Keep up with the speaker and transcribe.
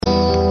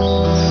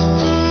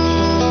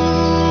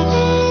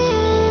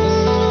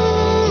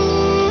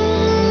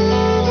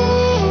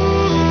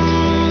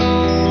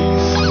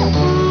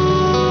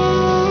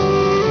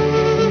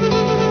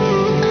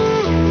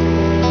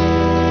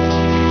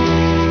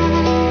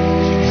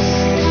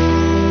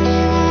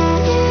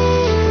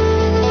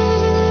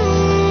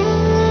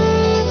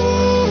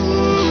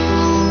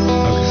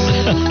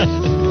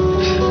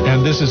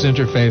is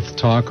Interfaith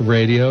Talk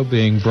Radio,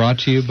 being brought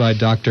to you by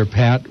Dr.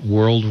 Pat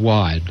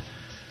Worldwide.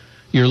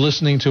 You're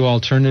listening to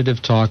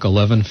Alternative Talk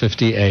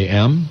 1150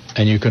 AM,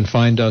 and you can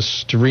find us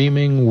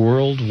streaming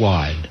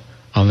worldwide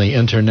on the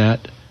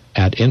internet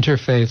at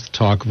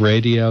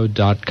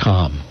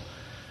interfaithtalkradio.com.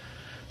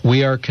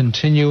 We are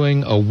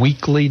continuing a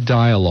weekly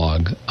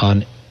dialogue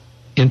on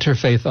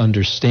interfaith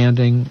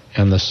understanding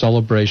and the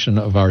celebration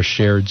of our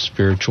shared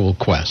spiritual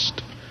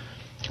quest.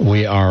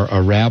 We are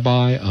a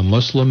rabbi, a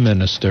Muslim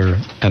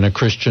minister, and a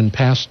Christian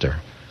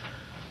pastor.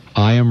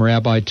 I am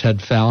Rabbi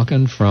Ted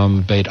Falcon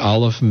from Beit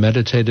Aleph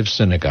Meditative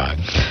Synagogue.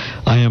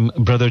 I am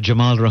Brother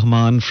Jamal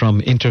Rahman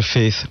from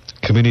Interfaith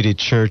Community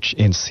Church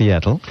in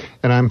Seattle.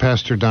 And I'm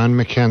Pastor Don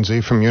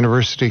McKenzie from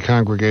University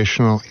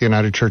Congregational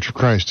United Church of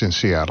Christ in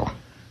Seattle.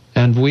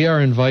 And we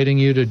are inviting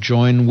you to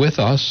join with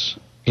us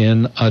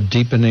in a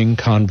deepening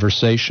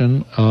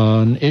conversation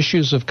on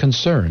issues of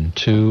concern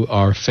to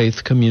our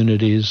faith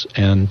communities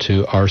and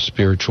to our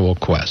spiritual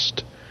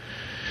quest.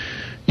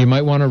 You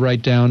might want to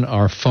write down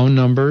our phone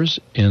numbers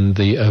in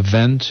the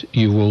event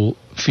you will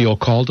feel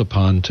called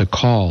upon to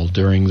call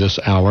during this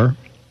hour.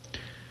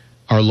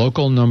 Our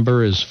local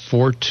number is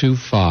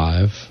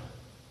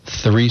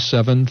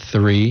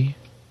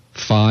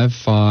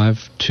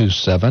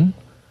 425-373-5527.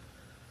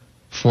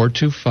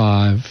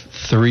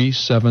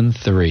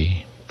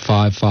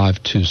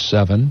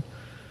 425-373-5527,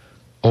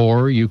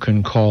 or you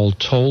can call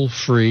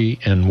toll-free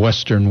in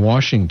Western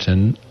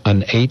Washington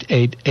an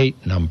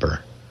 888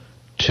 number,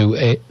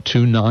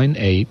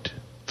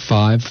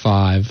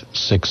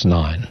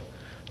 298-5569,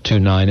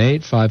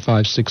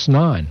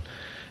 298-5569.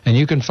 And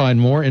you can find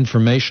more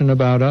information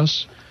about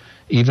us,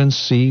 even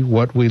see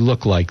what we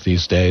look like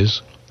these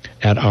days,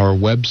 at our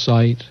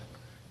website,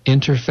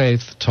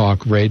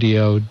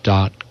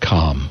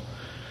 interfaithtalkradio.com.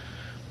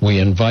 We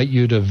invite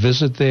you to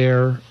visit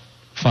there,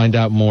 find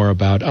out more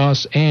about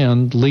us,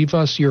 and leave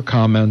us your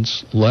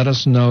comments. Let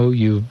us know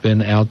you've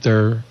been out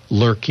there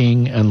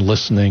lurking and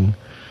listening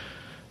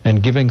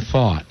and giving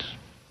thought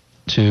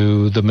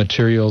to the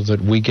material that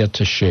we get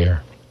to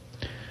share.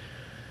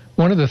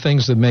 One of the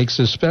things that makes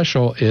this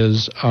special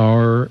is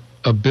our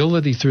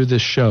ability through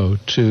this show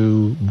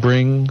to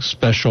bring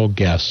special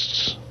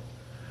guests.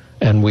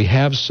 And we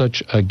have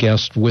such a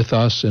guest with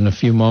us in a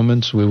few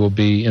moments. We will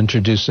be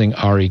introducing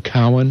Ari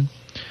Cowan.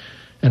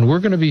 And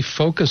we're going to be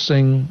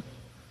focusing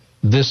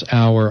this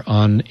hour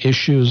on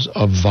issues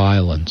of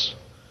violence.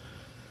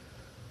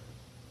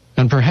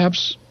 And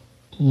perhaps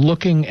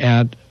looking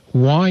at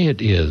why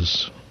it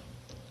is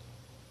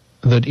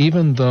that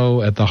even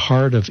though at the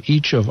heart of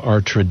each of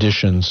our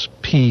traditions,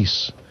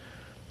 peace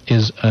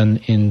is an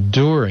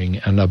enduring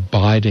and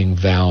abiding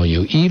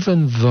value,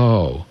 even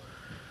though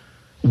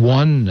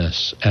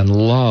oneness and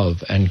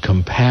love and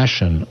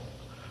compassion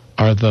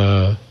are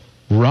the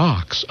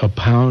rocks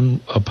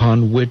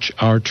upon which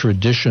our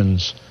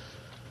traditions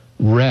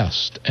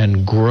rest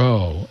and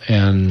grow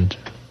and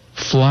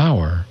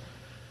flower.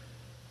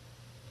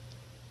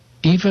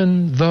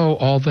 Even though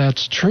all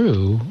that's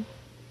true,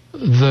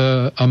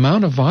 the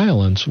amount of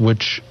violence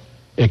which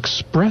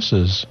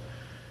expresses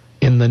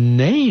in the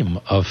name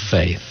of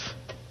faith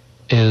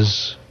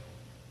is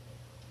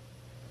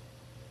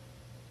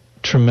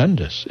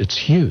tremendous. It's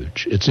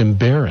huge. It's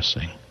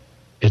embarrassing.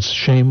 It's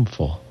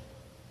shameful.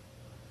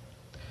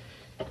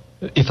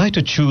 If I had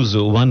to choose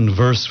one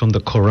verse from the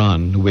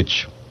Quran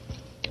which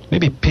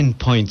maybe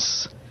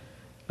pinpoints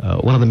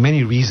one of the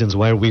many reasons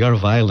why we are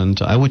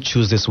violent, I would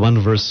choose this one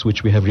verse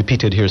which we have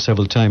repeated here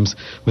several times,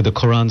 where the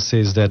Quran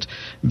says that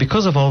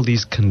because of all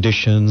these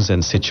conditions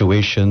and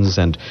situations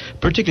and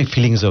particularly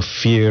feelings of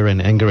fear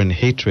and anger and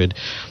hatred,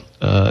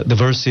 the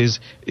verse is,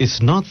 it's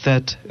not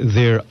that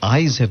their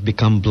eyes have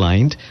become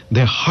blind,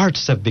 their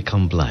hearts have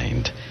become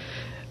blind.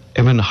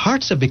 And when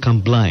hearts have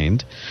become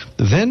blind,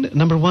 then,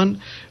 number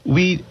one,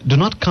 we do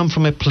not come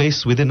from a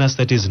place within us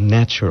that is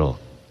natural,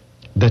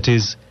 that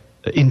is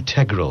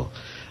integral,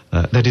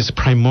 that is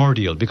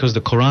primordial, because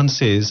the Quran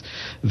says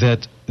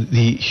that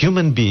the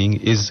human being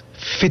is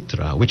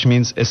fitra, which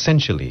means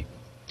essentially,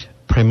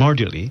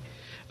 primordially,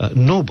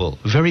 noble,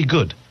 very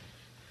good.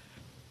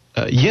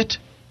 Yet,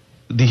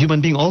 the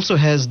human being also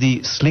has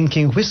the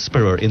slinking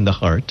whisperer in the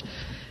heart.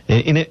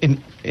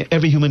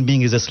 Every human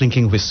being is a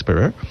slinking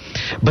whisperer.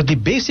 But the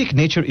basic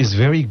nature is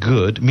very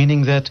good,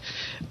 meaning that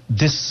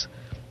this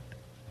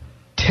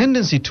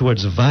tendency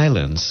towards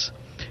violence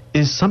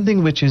is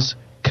something which is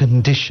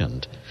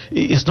conditioned.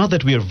 It's not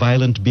that we are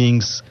violent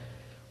beings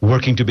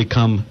working to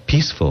become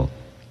peaceful.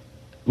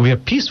 We are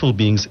peaceful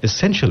beings,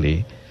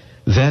 essentially,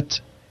 that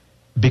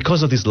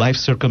because of these life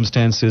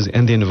circumstances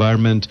and the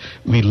environment,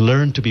 we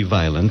learn to be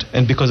violent,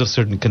 and because of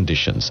certain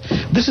conditions.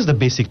 This is the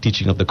basic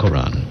teaching of the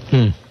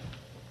Quran.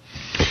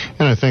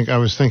 And I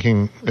was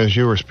thinking, as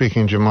you were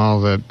speaking, Jamal,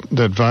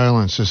 that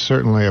violence is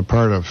certainly a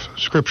part of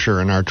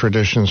Scripture and our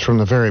traditions from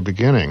the very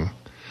beginning.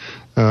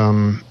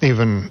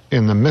 Even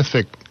in the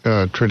mythic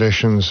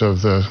traditions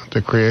of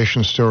the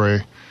creation story,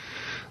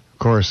 of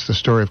course, the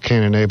story of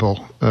Cain and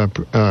Abel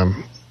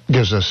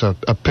gives us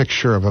a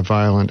picture of a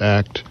violent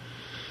act.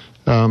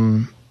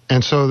 And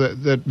And so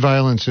that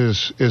violence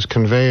is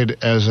conveyed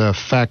as a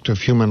fact of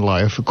human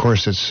life. Of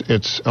course,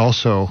 it's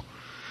also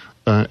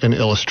an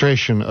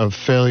illustration of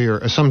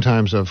failure,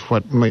 sometimes of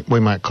what we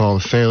might call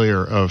the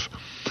failure of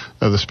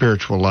the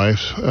spiritual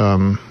life,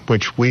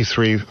 which we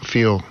three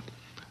feel.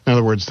 In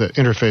other words, that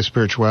interfaith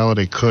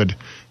spirituality could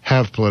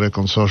have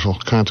political and social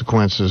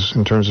consequences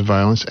in terms of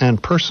violence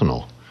and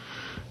personal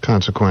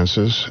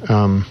consequences.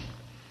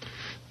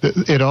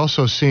 It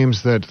also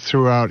seems that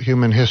throughout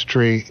human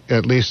history,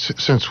 at least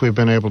since we've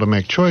been able to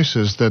make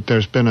choices, that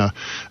there's been a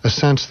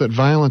sense that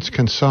violence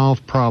can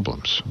solve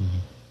problems.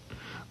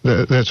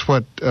 Mm-hmm. That's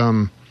what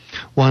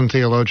one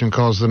theologian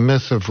calls the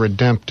myth of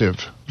redemptive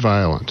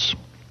violence.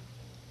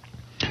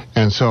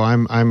 And so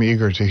I'm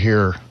eager to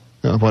hear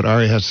what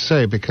Ari has to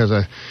say, because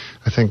I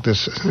think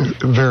this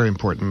is a very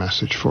important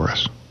message for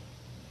us.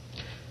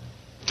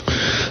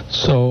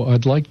 So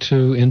I'd like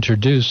to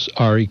introduce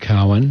Ari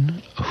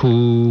Cowan,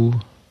 who,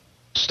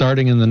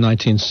 starting in the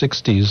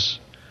 1960s,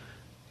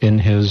 in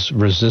his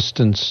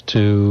resistance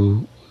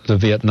to the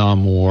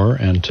Vietnam War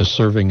and to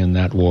serving in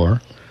that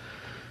war,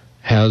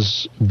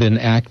 has been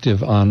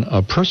active on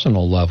a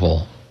personal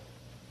level,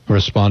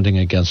 responding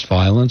against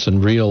violence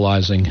and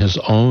realizing his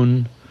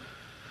own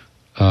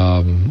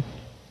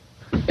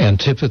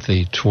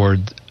antipathy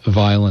toward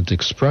violent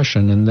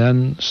expression, and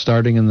then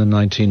starting in the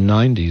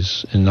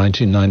 1990s, in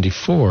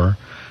 1994,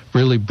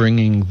 really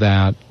bringing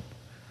that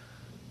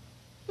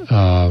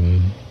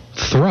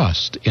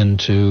thrust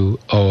into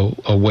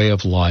a way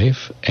of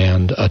life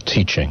and a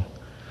teaching.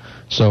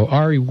 So,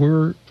 Ari,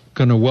 we're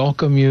going to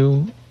welcome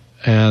you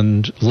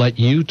and let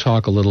you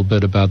talk a little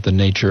bit about the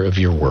nature of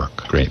your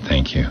work. Great,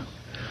 thank you.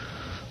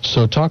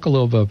 So talk a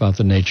little bit about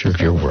the nature of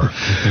your work.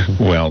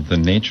 Well, the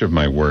nature of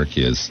my work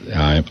is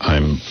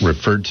I'm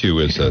referred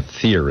to as a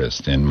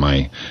theorist, and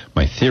my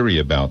theory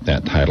about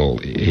that title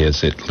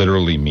is it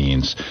literally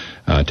means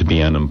to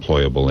be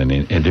unemployable and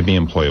to be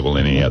employable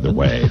in any other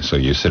way. So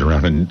you sit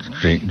around and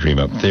dream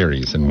up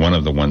theories, and one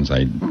of the ones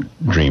I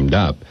dreamt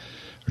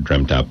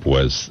up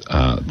was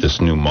this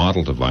new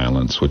model to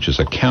violence, which is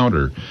a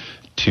counter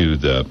to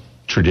the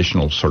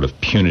traditional sort of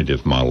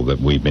punitive model that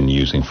we've been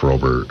using for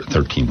over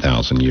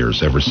 13,000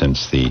 years, ever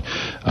since the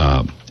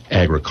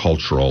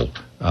agricultural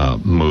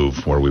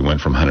move, where we went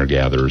from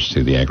hunter-gatherers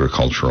to the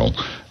agricultural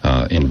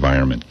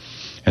environment.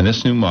 And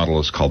this new model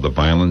is called the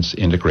Violence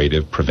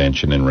Integrative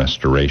Prevention and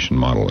Restoration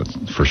Model.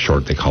 For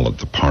short, they call it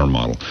the PAR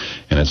model.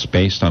 And it's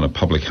based on a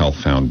public health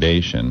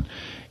foundation,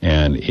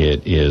 and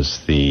it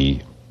is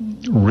the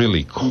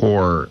really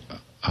core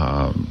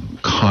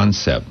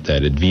concept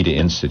that Advita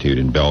Institute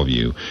in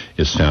Bellevue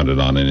is founded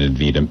on, and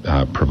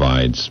Advita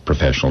provides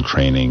professional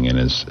training and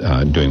is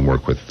doing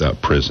work with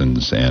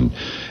prisons and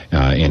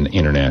in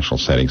international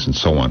settings and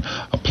so on,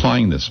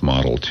 applying this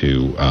model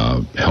to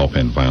help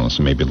end violence.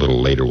 And maybe a little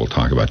later we'll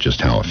talk about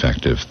just how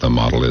effective the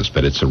model is.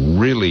 But it's a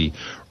really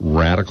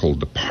radical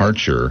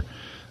departure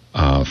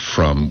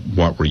from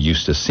what we're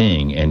used to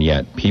seeing, and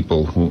yet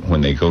people who, when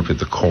they go to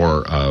the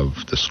core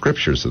of the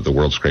scriptures of the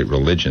world's great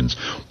religions,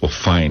 will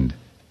find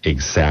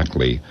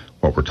exactly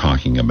what we're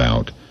talking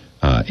about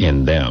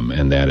in them.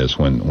 And that is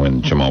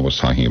when Jamal was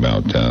talking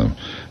about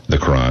the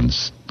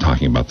Quran's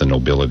talking about the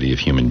nobility of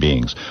human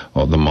beings.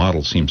 Well, the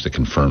model seems to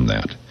confirm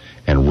that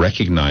and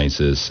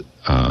recognizes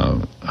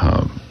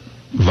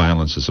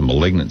violence as a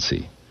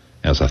malignancy,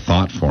 as a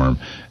thought form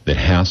that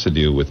has to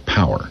do with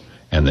power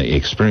and the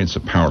experience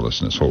of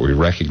powerlessness. What we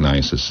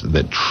recognize is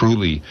that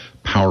truly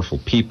powerful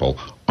people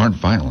aren't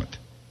violent.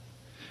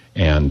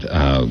 And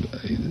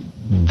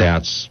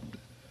that's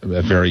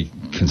very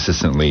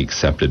consistently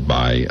accepted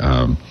by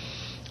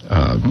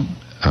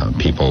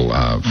people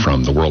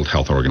from the World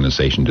Health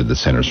Organization to the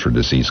Centers for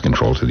Disease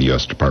Control to the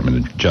U.S.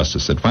 Department of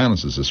Justice, that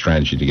violence is a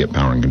strategy to get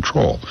power and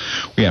control.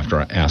 We have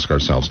to ask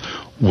ourselves,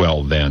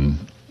 well, then,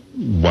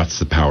 what's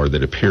the power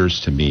that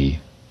appears to be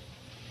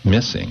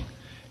missing?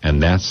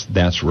 And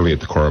that's really at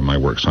the core of my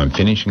work. So I'm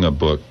finishing a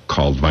book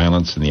called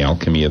Violence and the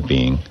Alchemy of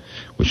Being,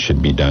 which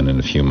should be done in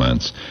a few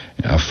months,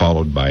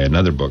 followed by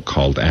another book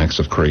called Acts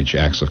of Courage,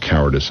 Acts of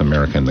Cowardice,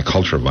 America and the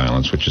Culture of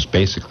Violence, which is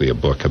basically a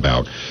book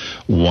about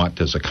what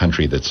does a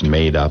country that's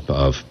made up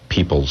of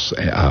peoples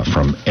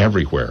from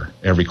everywhere,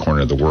 every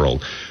corner of the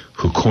world,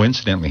 who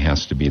coincidentally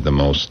happens to be the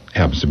most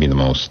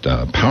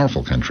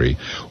powerful country,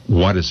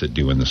 what does it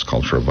do in this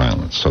culture of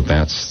violence? So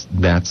that's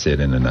it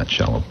in a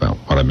nutshell about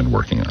what I've been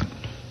working on.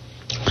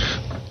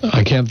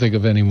 I can't think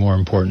of any more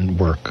important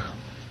work.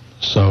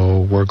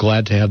 So we're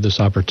glad to have this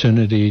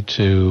opportunity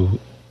to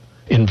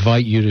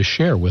invite you to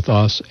share with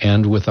us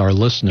and with our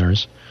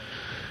listeners.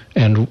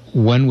 And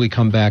when we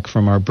come back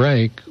from our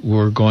break,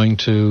 we're going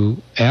to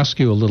ask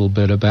you a little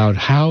bit about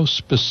how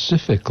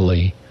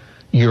specifically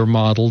your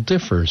model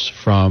differs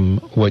from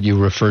what you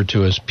refer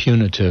to as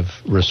punitive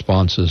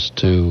responses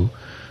to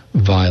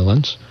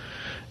violence,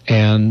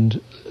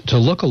 and to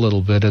look a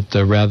little bit at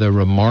the rather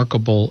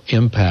remarkable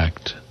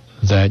impact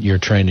that your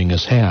training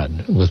has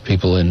had with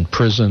people in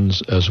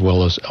prisons as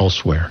well as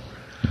elsewhere.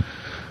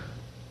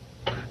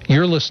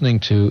 You're listening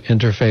to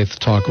Interfaith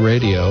Talk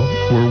Radio.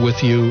 We're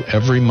with you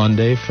every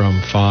Monday from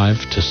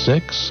 5 to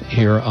 6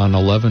 here on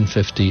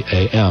 1150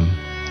 a.m.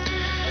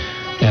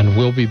 And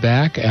we'll be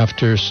back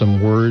after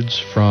some words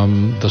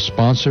from the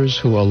sponsors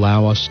who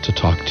allow us to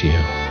talk to you.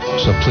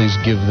 So please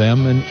give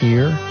them an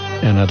ear.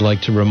 And I'd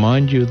like to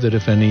remind you that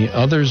if any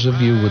others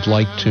of you would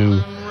like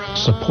to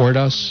support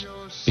us,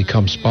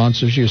 become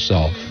sponsors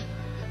yourself,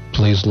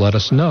 please let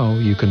us know.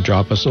 You can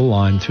drop us a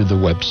line through the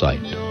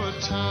website.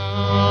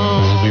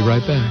 We'll be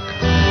right back.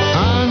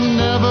 I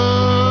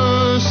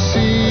never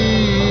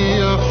see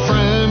a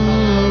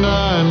friend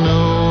I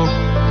know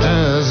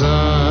as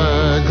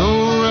I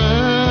go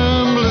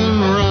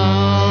rambling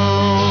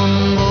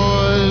round,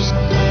 boys,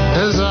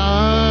 as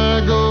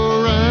I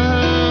go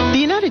rambling. The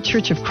United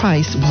Church of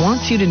Christ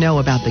wants you to know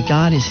about the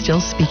God is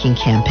Still Speaking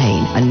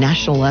campaign, a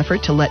national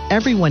effort to let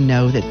everyone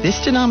know that this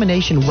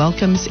denomination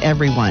welcomes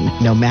everyone,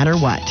 no matter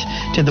what,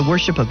 to the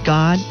worship of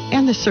God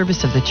and the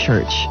service of the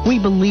church. We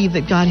believe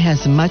that God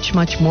has much,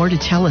 much more to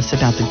tell us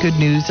about the good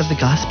news of the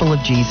gospel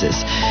of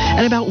Jesus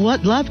and about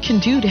what love can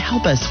do to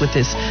help us with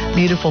this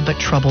beautiful but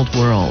troubled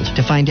world.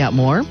 To find out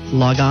more,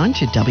 log on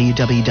to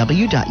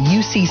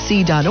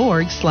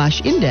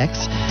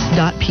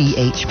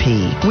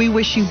www.ucc.org/index.php. We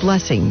wish you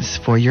blessings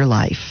for your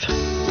life.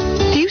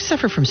 Do you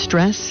suffer from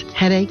stress,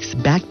 headaches,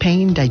 back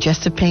pain,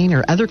 digestive pain,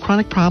 or other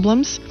chronic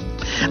problems?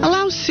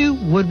 Allow Sue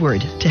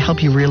Woodward to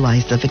help you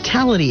realize the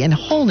vitality and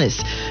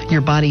wholeness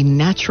your body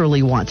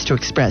naturally wants to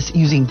express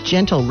using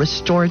gentle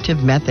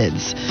restorative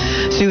methods.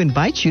 Sue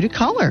invites you to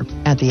call her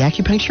at the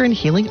Acupuncture and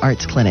Healing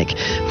Arts Clinic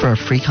for a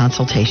free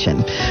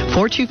consultation.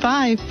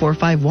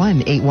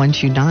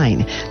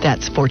 425-451-8129.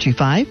 That's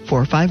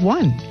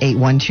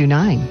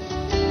 425-451-8129.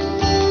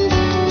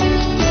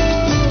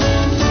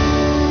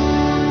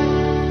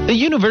 The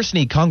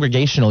University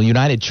Congregational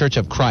United Church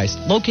of Christ,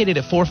 located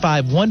at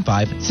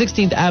 4515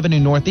 16th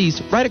Avenue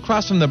Northeast, right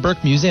across from the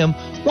Burke Museum,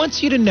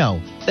 wants you to know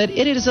that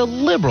it is a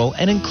liberal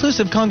and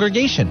inclusive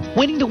congregation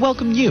waiting to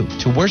welcome you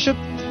to worship,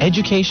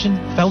 education,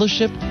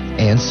 fellowship,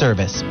 and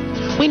service.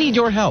 We need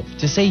your help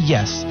to say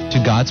yes to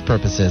God's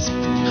purposes.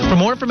 For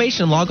more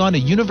information, log on to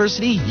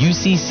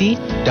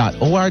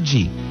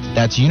universityucc.org.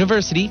 That's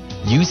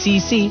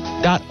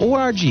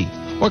universityucc.org,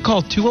 or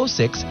call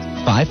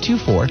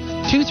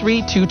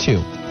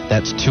 206-524-2322.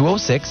 That's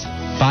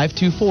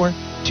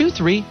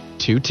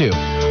 206-524-2322.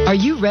 Are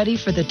you ready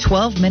for the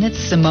 12-minute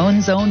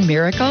Simone Zone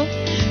miracle?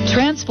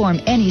 Transform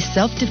any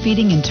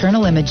self-defeating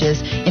internal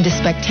images into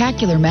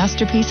spectacular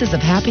masterpieces of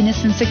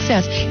happiness and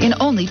success in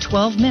only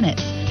 12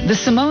 minutes. The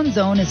Simone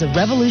Zone is a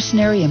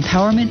revolutionary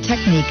empowerment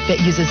technique that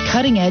uses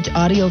cutting-edge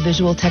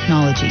audio-visual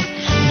technology.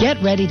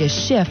 Get ready to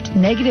shift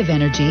negative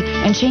energy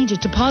and change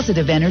it to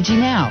positive energy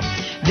now.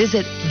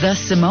 Visit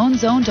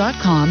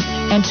thesimonezone.com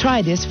and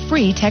try this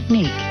free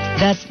technique.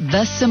 That's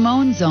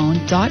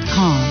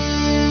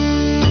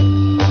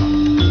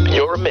thesimonezone.com.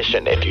 Your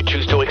mission, if you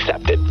choose to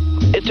accept it,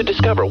 is to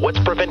discover what's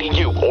preventing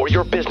you or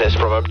your business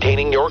from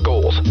obtaining your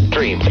goals,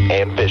 dreams,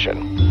 and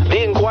vision.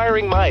 The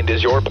Inquiring Mind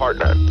is your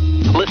partner.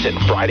 Listen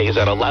Fridays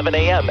at 11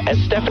 a.m. as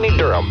Stephanie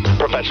Durham,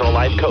 professional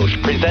life coach,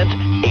 presents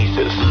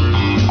ACES.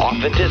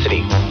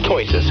 Authenticity,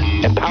 choices,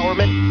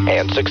 empowerment,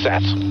 and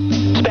success.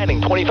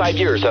 Spanning 25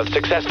 years of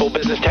successful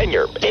business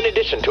tenure, in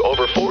addition to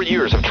over 4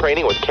 years of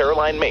training with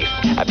Caroline Mace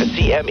at the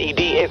CMED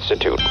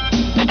Institute.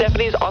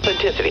 Stephanie's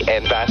authenticity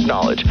and vast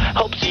knowledge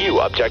helps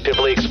you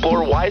objectively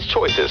explore wise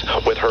choices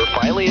with her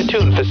finely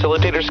attuned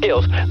facilitator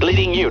skills,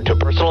 leading you to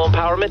personal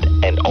empowerment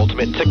and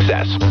ultimate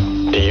success.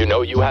 Do you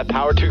know you have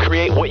power to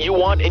create what you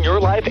want in your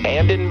life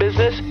and in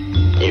business?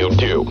 You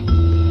do.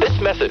 This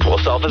message will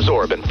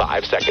self-absorb in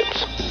 5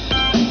 seconds.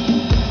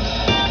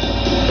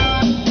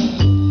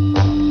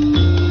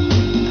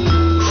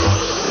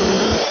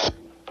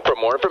 For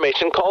more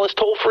information, call us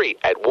toll-free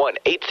at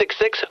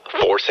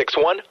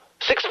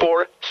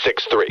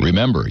 1-866-461-6463.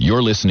 Remember,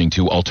 you're listening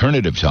to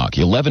Alternative Talk,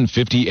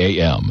 1150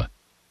 AM.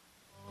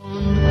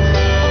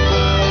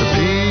 The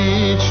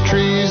peach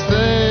trees,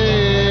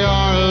 they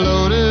are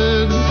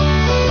loaded.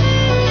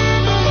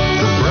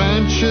 The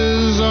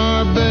branches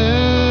are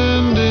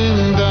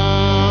bending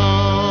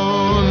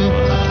down.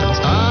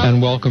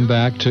 And welcome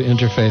back to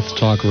Interfaith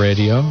Talk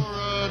Radio.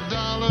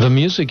 The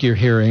music you're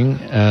hearing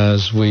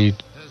as we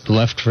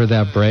left for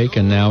that break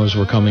and now as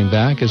we're coming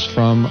back is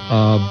from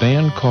a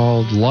band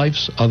called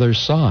Life's Other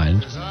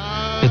Side.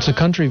 It's a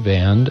country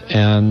band,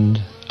 and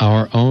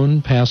our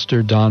own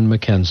Pastor Don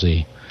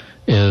McKenzie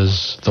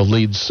is the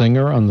lead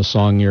singer on the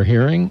song you're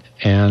hearing,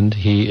 and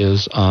he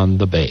is on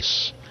the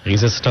bass.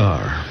 He's a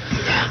star.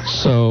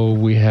 So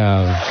we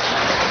have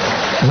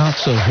not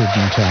so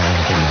hidden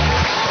talent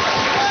tonight.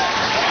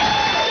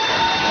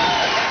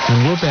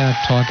 And we're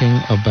back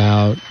talking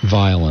about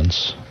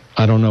violence.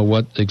 I don't know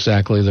what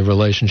exactly the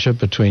relationship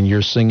between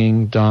your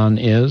singing, Don,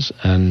 is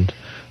and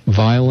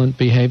violent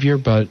behavior,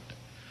 but...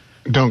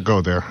 Don't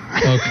go there.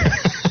 Okay.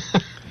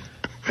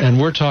 And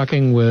we're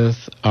talking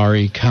with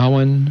Ari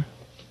Cowan,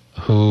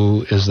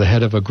 who is the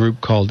head of a group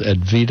called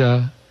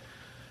Advita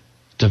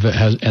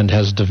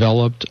has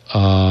developed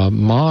a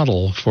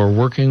model for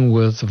working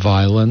with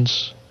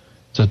violence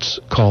that's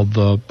called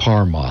the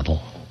PAR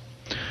model.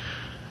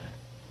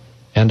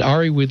 And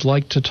Ari, we'd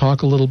like to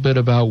talk a little bit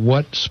about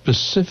what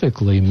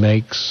specifically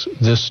makes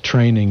this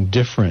training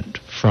different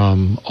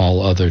from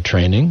all other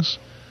trainings,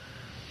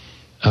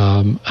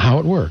 how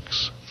it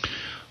works.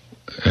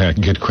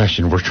 Good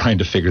question. We're trying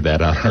to figure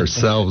that out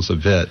ourselves a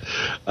bit.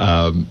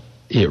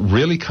 It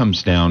really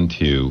comes down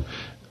to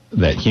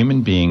that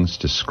human beings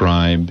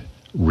describe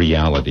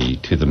reality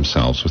to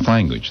themselves with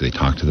language. They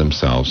talk to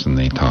themselves and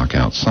they talk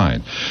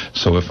outside.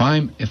 So if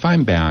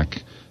I'm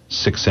back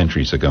 6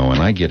 centuries ago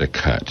and I get a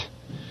cut,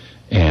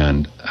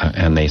 and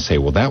they say,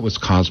 well, that was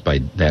caused by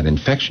that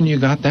infection you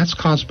got. That's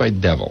caused by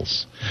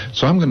devils.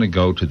 So I'm going to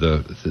go to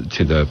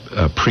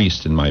the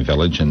priest in my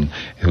village, and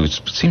who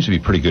seems to be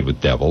pretty good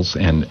with devils,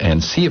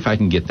 and see if I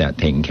can get that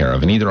taken care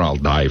of. And either I'll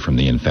die from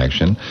the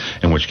infection,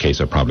 in which case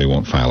I probably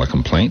won't file a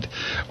complaint,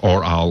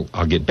 or I'll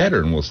get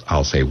better, and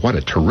I'll say, what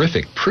a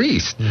terrific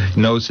priest,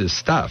 knows his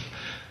stuff.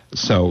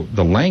 So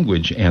the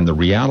language and the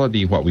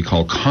reality, what we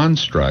call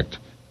construct,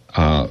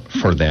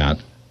 for that.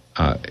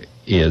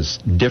 Is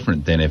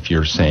different than if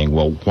you're saying,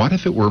 well, what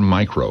if it were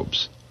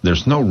microbes?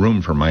 There's no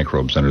room for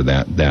microbes under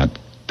that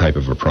type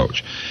of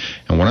approach.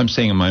 And what I'm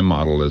saying in my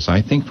model is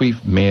I think we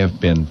may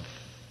have been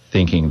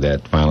thinking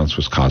that violence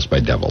was caused by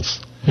devils,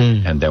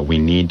 and that we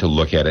need to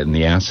look at it in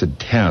the acid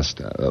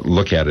test,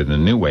 look at it in a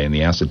new way, and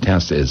the acid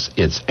test is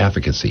its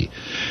efficacy.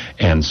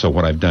 And so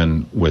what I've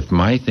done with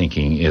my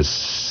thinking is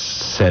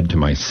said to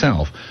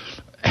myself,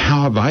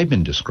 how have I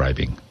been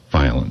describing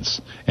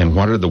violence, and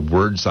what are the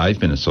words I've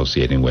been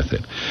associating with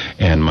it?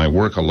 And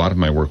a lot of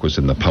my work was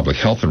in the public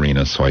health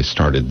arena, so I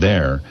started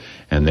there,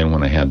 and then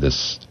when I had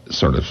this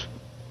sort of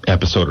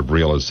episode of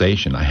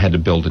realization, I had to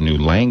build a new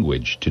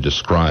language to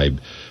describe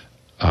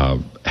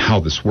how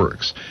this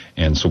works.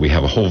 And so we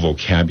have a whole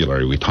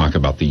vocabulary. We talk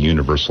about the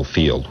universal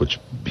field, which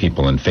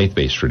people in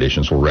faith-based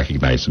traditions will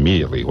recognize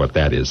immediately what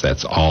that is.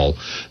 That's all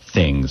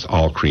things,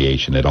 all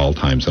creation at all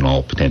times and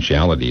all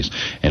potentialities,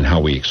 and how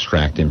we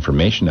extract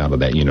information out of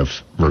that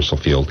universal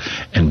field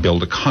and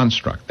build a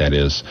construct that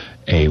is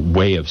a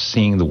way of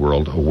seeing the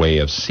world, a way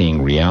of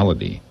seeing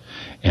reality.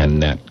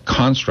 And that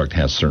construct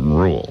has certain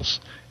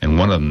rules. And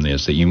one of them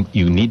is that you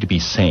need to be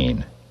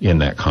sane in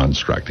that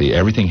construct.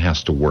 Everything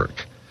has to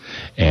work.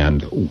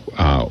 And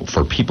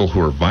for people who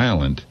are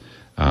violent,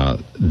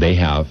 they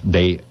have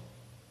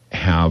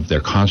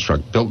their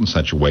construct built in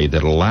such a way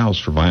that allows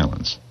for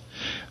violence.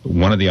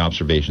 One of the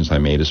observations I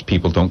made is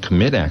people don't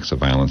commit acts of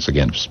violence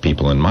against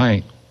people in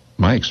my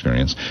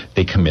experience.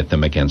 They commit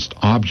them against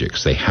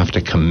objects. They have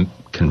to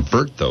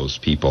convert those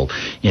people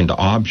into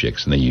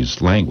objects, and they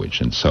use language.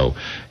 And so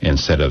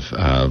instead of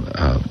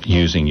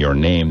using your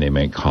name, they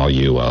may call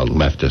you a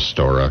leftist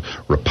or a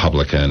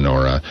Republican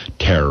or a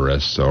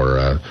terrorist or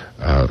a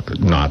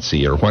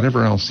Nazi or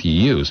whatever else you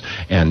use.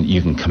 And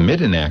you can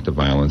commit an act of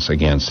violence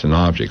against an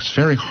object. It's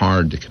very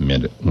hard to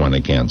commit one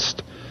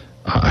against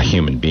a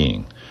human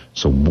being.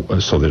 So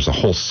there's a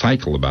whole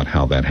cycle about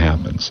how that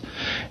happens.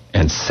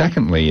 And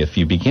secondly, if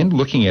you begin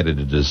looking at it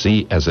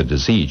as a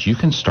disease, you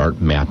can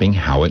start mapping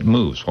how it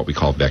moves, what we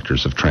call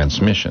vectors of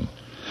transmission.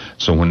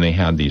 So when they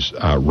had these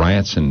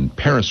riots in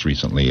Paris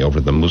recently over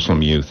the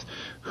Muslim youth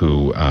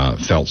who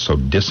felt so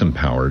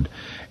disempowered,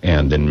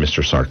 and then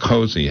Mr.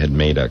 Sarkozy had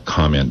made a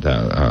comment,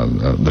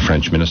 the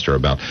French minister,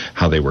 about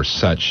how they were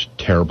such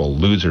terrible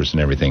losers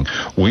and everything.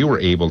 We were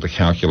able to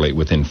calculate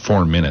within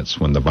 4 minutes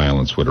when the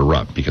violence would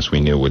erupt, because we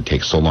knew it would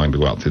take so long to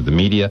go out through the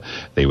media.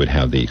 They would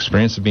have the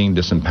experience of being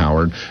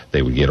disempowered,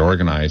 they would get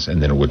organized,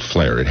 and then it would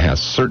flare. It has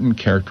certain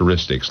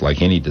characteristics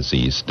like any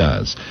disease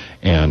does.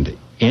 And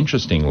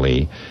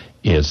interestingly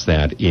is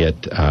that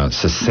it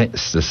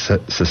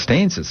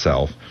sustains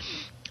itself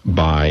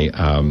by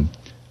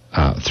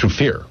through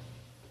fear.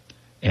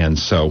 And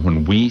so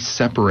when we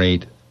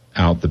separate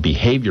out the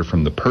behavior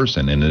from the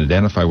person and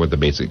identify what the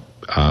basic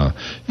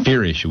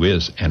fear issue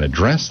is and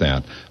address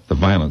that, the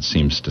violence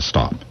seems to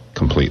stop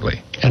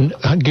completely. And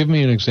give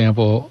me an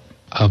example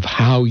of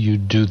how you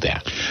do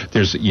that.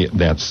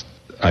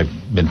 I've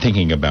been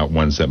thinking about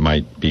ones that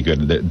might be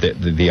good.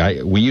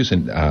 We use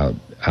a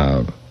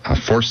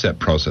 4-step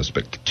process,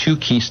 but 2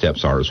 key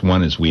steps are: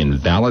 one is we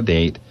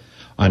invalidate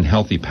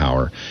unhealthy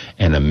power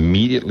and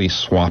immediately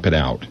swap it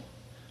out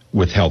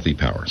with healthy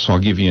power. So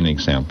I'll give you an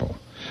example.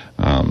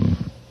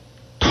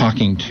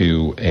 Talking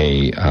to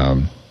a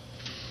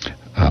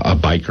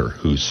biker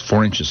who's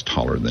 4 inches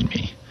taller than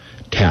me,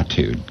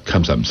 tattooed,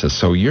 comes up and says,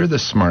 so you're the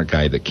smart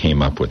guy that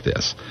came up with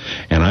this.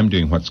 And I'm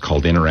doing what's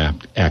called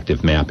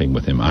interactive mapping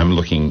with him. I'm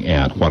looking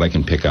at what I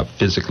can pick up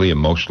physically,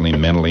 emotionally,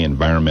 mentally,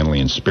 environmentally,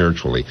 and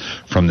spiritually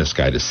from this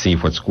guy to see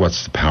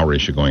what's the power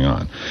issue going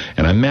on.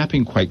 And I'm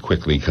mapping quite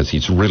quickly because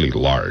he's really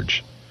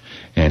large.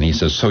 And he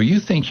says, so you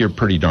think you're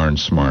pretty darn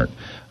smart.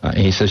 And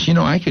he says,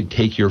 I could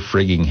take your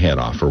frigging head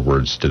off, or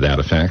words to that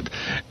effect.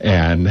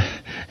 And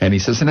he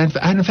says, and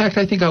in fact,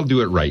 I think I'll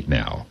do it right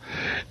now.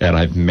 And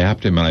I've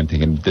mapped him, and I'm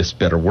thinking, this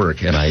better work.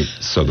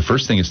 So the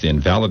first thing is to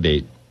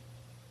invalidate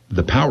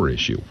the power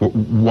issue.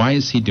 Why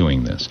is he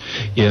doing this?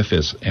 If,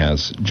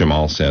 as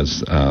Jamal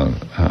says,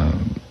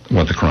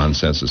 what the Quran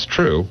says is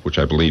true, which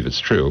I believe is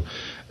true,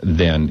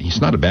 then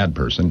he's not a bad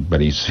person, but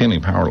he's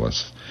feeling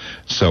powerless.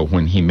 So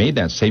when he made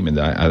that statement,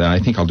 I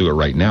think I'll do it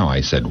right now,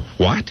 I said,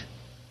 what?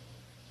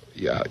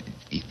 Yeah,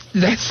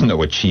 that's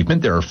no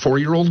achievement. There are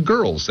 4-year-old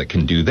girls that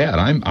can do that.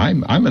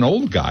 I'm an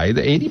old guy.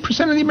 The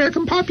 80% of the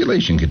American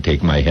population could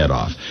take my head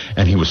off.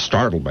 And he was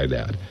startled by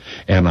that.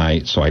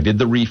 And so I did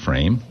the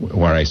reframe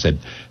where I said,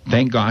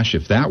 thank gosh,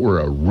 if that were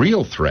a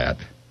real threat,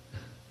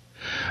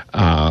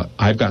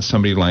 I've got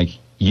somebody like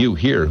you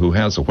here who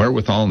has the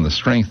wherewithal and the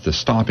strength to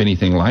stop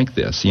anything like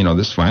this. You know,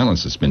 this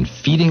violence has been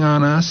feeding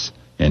on us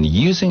and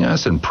using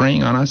us and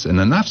preying on us, and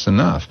enough's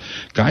enough.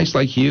 Guys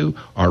like you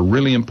are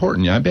really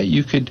important. I bet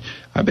you could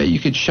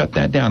shut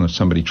that down if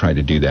somebody tried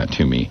to do that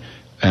to me.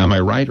 Am I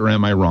right or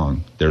am I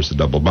wrong? There's the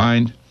double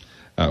bind.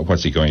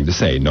 What's he going to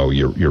say? No,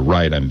 you're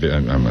right.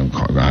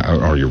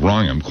 Or you're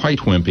wrong. I'm quite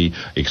wimpy.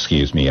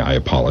 Excuse me. I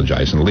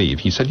apologize and leave.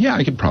 He said, yeah,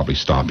 I could probably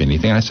stop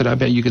anything. I said, I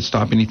bet you could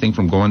stop anything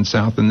from going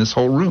south in this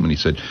whole room. And he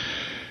said,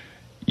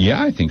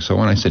 yeah, I think so.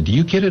 And I said, do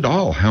you get it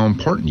all? How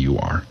important you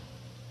are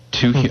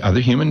to other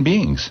human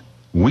beings?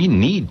 We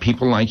need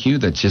people like you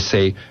that just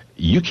say,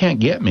 you can't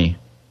get me.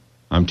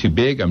 I'm too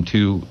big, I'm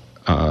too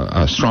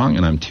strong,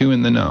 and I'm too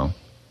in the know.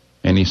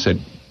 And he said,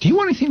 do you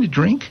want anything to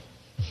drink?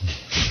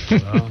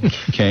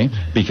 Okay,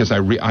 because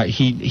I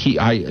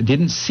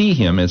didn't see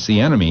him as the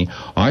enemy.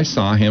 I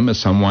saw him as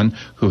someone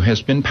who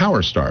has been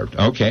power starved.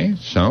 Okay,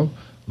 so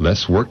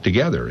let's work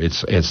together.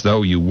 It's as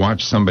though you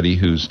watch somebody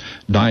who's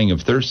dying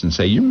of thirst and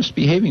say, you're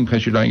misbehaving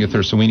because you're dying of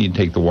thirst, so we need to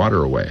take the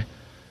water away.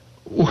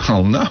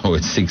 Well, no,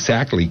 it's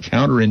exactly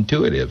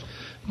counterintuitive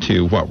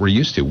to what we're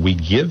used to. We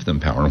give them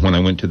power. And when I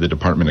went to the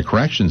Department of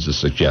Corrections to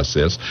suggest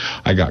this,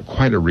 I got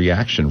quite a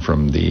reaction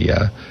from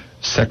the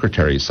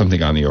secretary,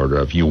 something on the order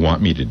of, you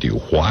want me to do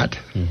what?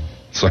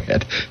 So I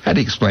had to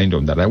explain to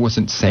him that I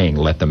wasn't saying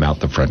let them out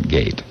the front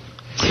gate.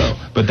 So,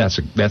 but that's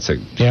a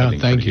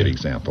pretty good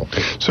example.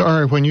 So,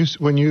 Ari, when you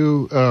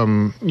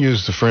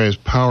use the phrase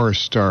power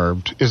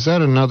starved, is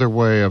that another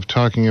way of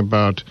talking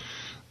about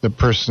the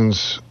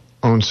person's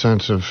own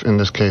sense of, in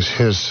this case,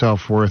 his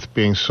self-worth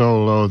being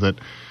so low that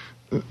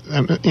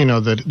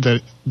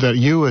that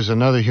you as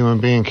another human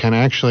being can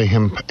actually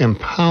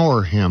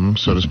empower him,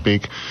 so to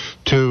speak,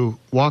 to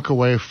walk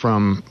away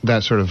from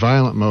that sort of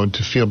violent mode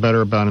to feel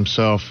better about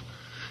himself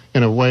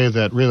in a way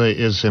that really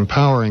is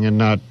empowering and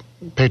not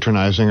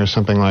patronizing or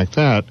something like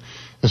that.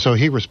 And so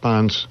he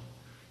responds,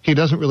 he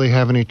doesn't really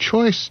have any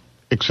choice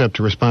except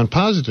to respond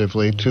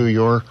positively to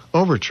your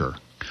overture.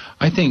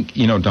 I think,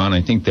 Don,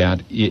 I think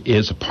that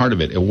is a part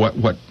of it.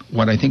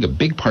 What I think a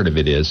big part of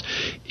it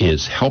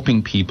is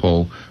helping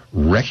people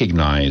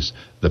recognize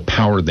the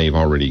power they've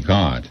already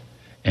got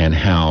and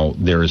how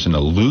there is an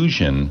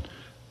illusion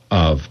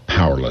of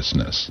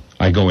powerlessness.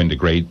 I go into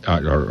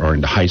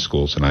into high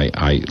schools, and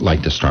I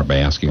like to start by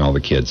asking all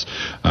the kids,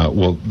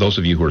 well, those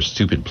of you who are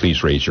stupid,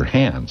 please raise your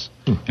hands.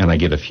 And I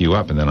get a few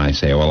up, and then I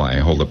say, well, I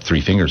hold up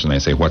 3 fingers, and I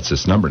say, what's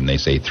this number? And they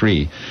say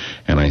 3.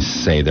 And I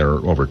say there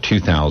are over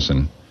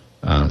 2,000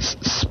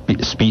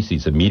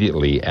 species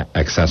immediately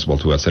accessible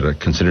to us that are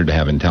considered to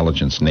have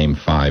intelligence. Name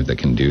 5 that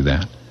can do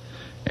that.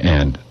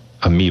 And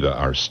amoeba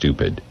are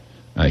stupid.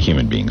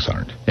 Human beings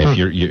aren't.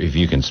 If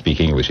you can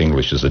speak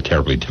English is a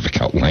terribly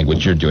difficult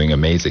language. You're doing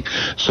amazing.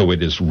 So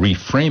it is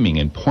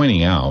reframing and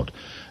pointing out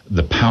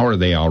the power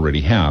they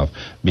already have,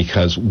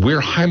 because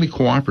we're highly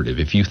cooperative.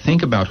 If you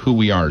think about who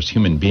we are as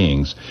human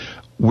beings,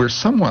 we're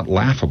somewhat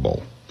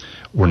laughable.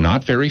 We're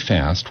not very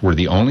fast. We're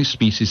the only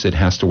species that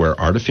has to wear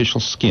artificial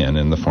skin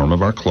in the form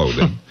of our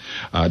clothing.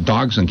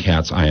 Dogs and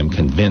cats, I am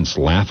convinced,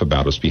 laugh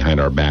about us behind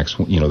our backs.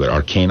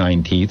 Our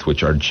canine teeth,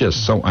 which are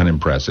just so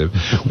unimpressive.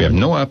 We have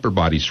no upper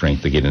body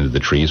strength to get into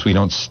the trees. We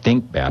don't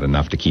stink bad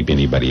enough to keep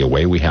anybody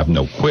away. We have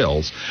no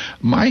quills.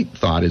 My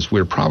thought is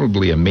we're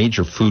probably a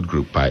major food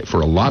group for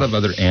a lot of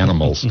other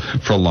animals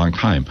for a long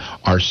time.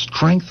 Our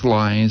strength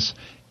lies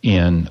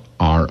in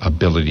our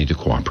ability to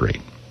cooperate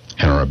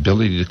and our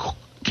ability to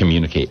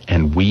communicate,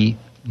 and we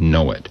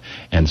know it.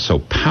 And so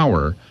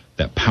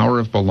that power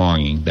of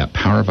belonging, that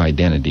power of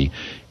identity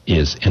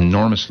is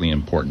enormously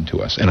important to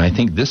us. And I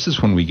think this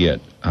is when we get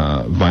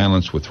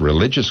violence with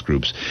religious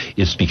groups,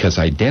 is because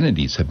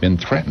identities have been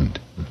threatened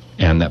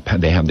and that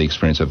they have the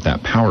experience of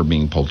that power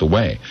being pulled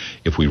away.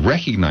 If we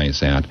recognize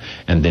that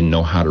and then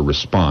know how to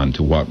respond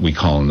to what we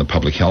call in the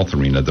public health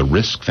arena the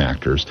risk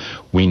factors,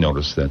 we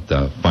notice that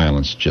the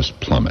violence just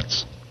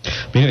plummets.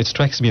 It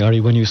strikes me,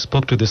 Ari, when you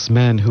spoke to this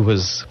man who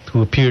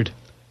appeared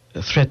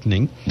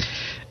threatening,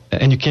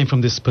 and you came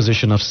from this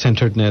position of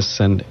centeredness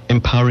and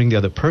empowering the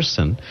other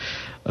person.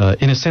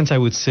 In a sense, I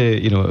would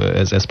say,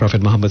 as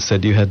Prophet Muhammad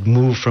said, you had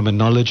moved from a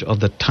knowledge of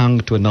the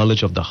tongue to a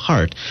knowledge of the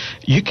heart.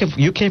 You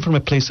came from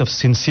a place of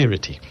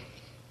sincerity.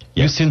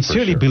 Yes, you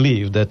sincerely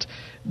believe that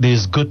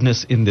there's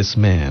goodness in this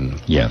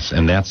man. Yes,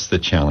 and that's the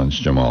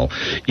challenge, Jamal.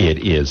 It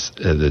is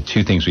the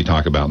 2 things we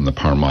talk about in the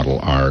power model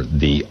are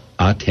the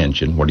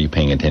attention, what are you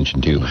paying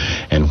attention to,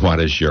 and what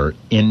is your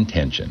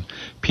intention.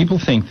 People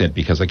think that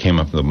because I came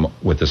up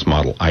with this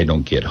model, I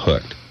don't get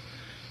hooked.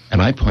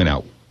 And I point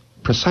out,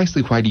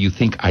 precisely why do you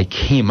think I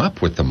came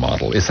up with the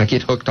model? Is I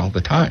get hooked all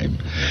the time.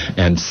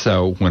 And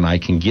so when I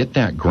can get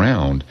that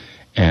ground,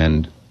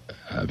 and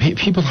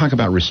people talk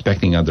about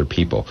respecting other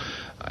people,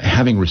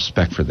 having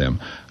respect for them.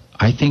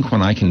 I think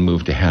when I can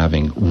move to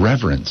having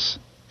reverence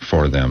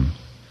for them,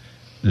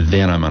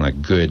 then I'm on a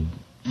good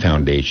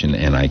foundation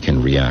and I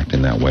can react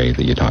in that way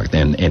that you talked.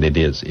 And it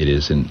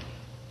is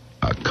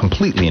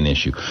completely an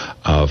issue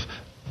of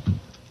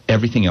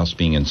everything else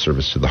being in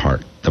service to the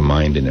heart, the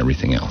mind, and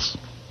everything else.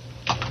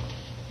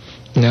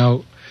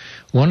 Now,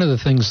 one of the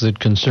things that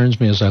concerns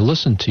me as I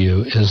listen to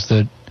you is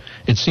that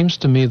it seems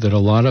to me that a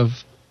lot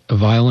of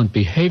violent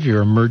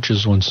behavior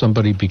emerges when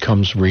somebody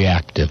becomes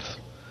reactive.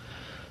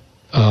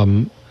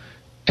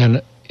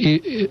 And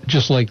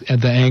just like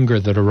the anger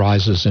that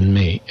arises in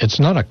me, it's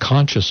not a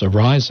conscious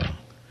arising.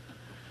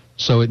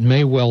 So it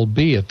may well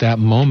be at that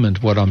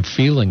moment what I'm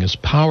feeling is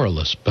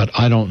powerless, but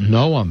I don't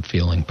know I'm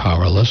feeling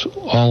powerless.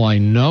 All I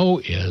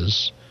know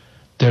is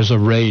there's a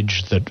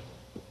rage that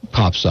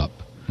pops up.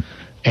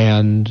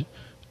 And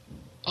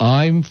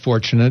I'm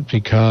fortunate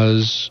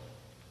because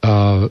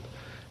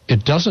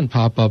it doesn't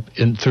pop up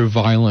through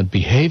violent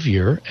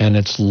behavior, and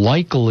it's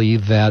likely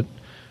that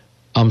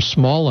I'm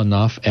small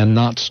enough and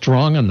not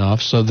strong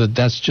enough so that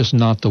that's just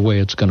not the way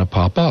it's going to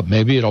pop up.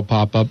 Maybe it'll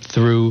pop up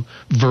through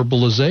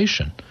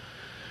verbalization.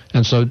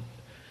 And so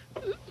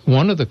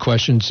one of the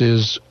questions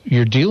is,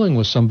 you're dealing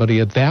with somebody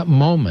at that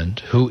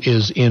moment who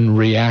is in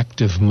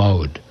reactive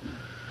mode.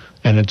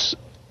 And it's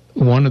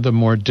one of the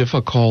more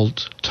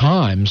difficult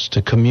times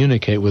to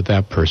communicate with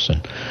that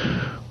person.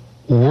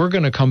 We're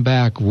going to come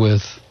back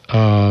with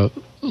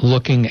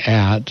looking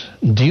at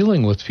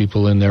dealing with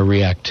people in their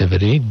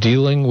reactivity,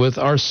 dealing with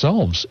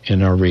ourselves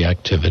in our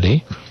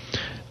reactivity,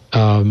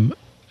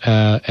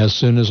 as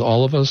soon as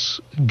all of us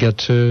get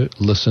to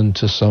listen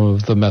to some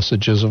of the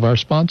messages of our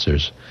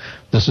sponsors.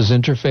 This is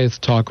Interfaith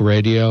Talk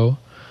Radio.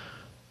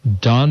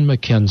 Don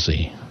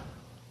McKenzie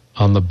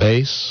on the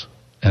bass,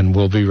 and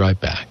we'll be right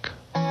back.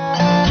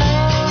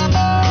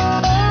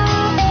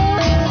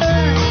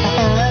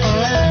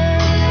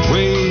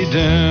 Way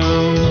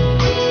down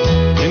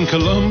in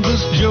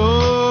Columbus,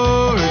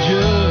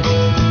 Georgia,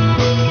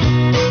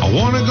 I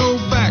want to go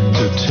back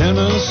to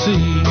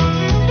Tennessee.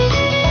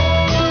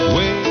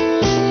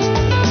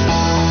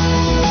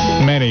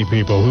 Many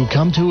people who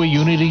come to a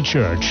Unity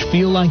Church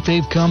feel like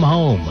they've come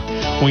home.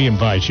 We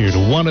invite you to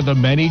one of the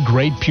many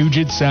great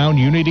Puget Sound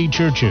Unity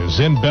churches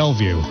in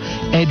Bellevue,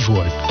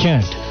 Edgewood,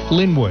 Kent,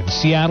 Linwood,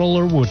 Seattle,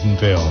 or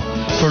Woodinville.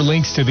 For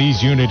links to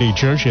these Unity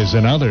churches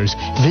and others,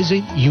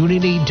 visit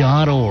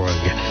unity.org.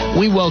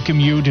 We welcome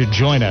you to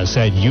join us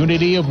at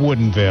Unity of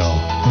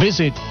Woodinville.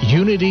 Visit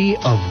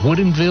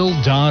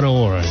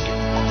unityofwoodinville.org.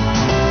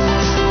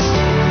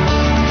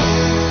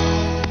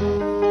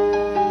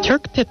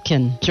 Turk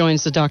Pipkin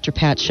joins the Dr.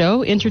 Pat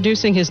Show,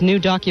 introducing his new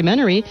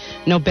documentary,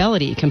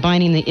 Nobelity,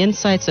 combining the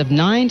insights of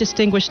 9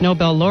 distinguished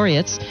Nobel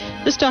laureates.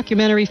 This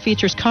documentary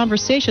features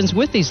conversations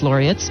with these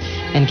laureates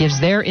and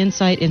gives their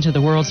insight into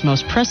the world's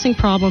most pressing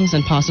problems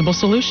and possible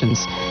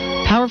solutions.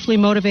 Powerfully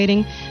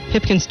motivating,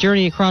 Pipkin's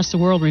journey across the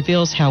world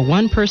reveals how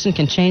one person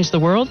can change the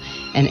world,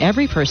 and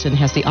every person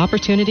has the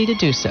opportunity to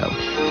do so.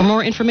 For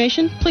more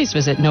information, please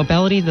visit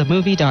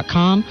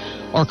nobelitythemovie.com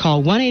or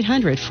call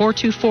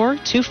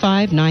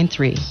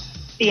 1-800-424-2593.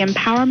 The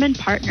Empowerment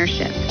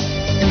Partnership,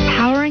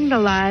 empowering the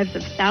lives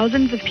of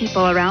thousands of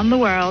people around the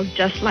world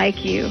just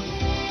like you.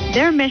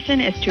 Their mission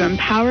is to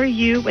empower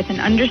you with an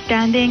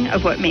understanding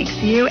of what makes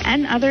you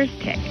and others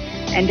tick,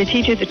 and to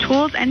teach you the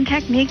tools and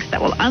techniques that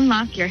will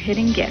unlock your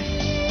hidden gifts.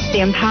 The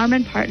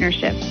Empowerment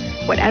Partnership.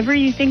 Whatever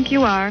you think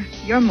you are,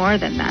 you're more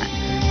than that.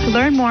 To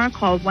learn more,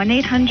 call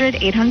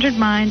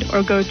 1-800-800-MIND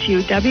or go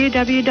to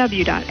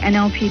www.nlp.com.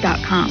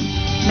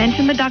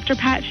 Mention the Dr.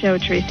 Pat Show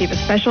to receive a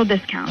special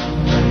discount.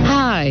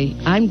 Hi,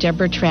 I'm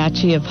Deborah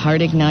Trachy of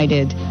Heart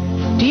Ignited.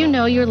 Do you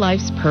know your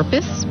life's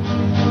purpose?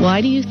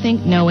 Why do you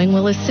think knowing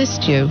will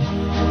assist you?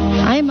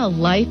 I am a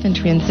life and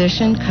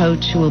transition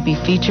coach who will be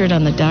featured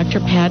on the Dr.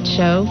 Pat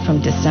Show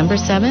from December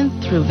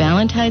 7th through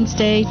Valentine's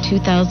Day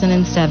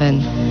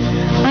 2007.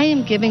 I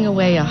am giving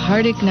away a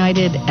Heart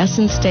Ignited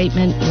Essence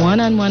Statement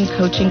one-on-one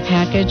coaching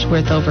package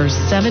worth over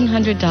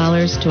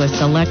 $700 to a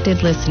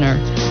selected listener.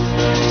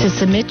 To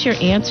submit your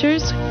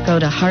answers, go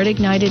to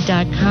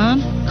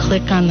heartignited.com,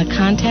 click on the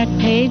contact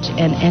page,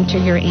 and enter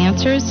your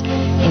answers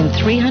in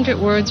 300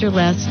 words or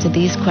less to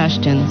these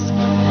questions.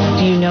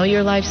 Do you know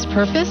your life's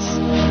purpose?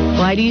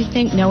 Why do you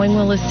think knowing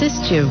will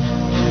assist you?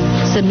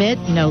 Submit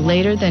no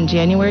later than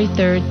January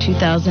 3rd,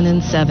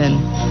 2007.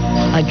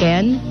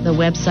 Again, the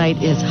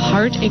website is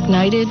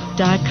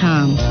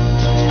heartignited.com.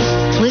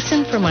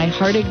 Listen for my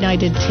Heart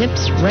Ignited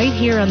tips right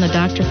here on the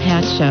Dr.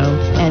 Pat Show.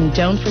 And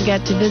don't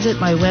forget to visit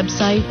my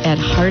website at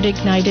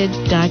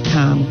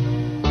heartignited.com.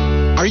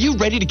 Are you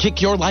ready to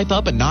kick your life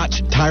up a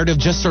notch? Tired of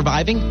just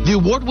surviving? The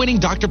award-winning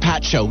Dr.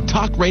 Pat Show,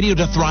 Talk Radio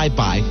to Thrive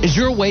By, is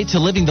your way to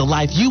living the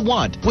life you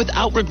want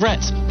without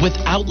regrets,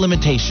 without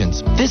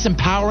limitations. This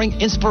empowering,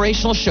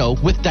 inspirational show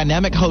with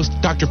dynamic host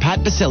Dr.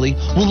 Pat Basili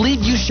will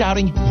leave you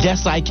shouting,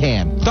 yes, I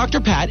can.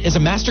 Dr. Pat is a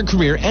master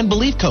career and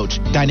belief coach,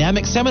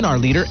 dynamic seminar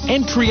leader,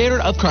 and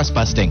creator of Crust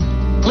Busting.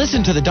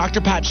 Listen to the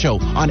Dr. Pat Show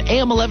on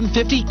AM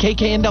 1150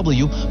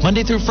 KKNW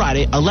Monday through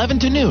Friday, 11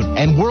 to noon,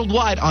 and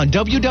worldwide on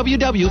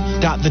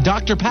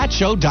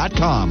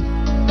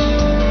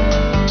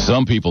www.thedrpatshow.com.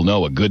 Some people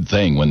know a good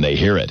thing when they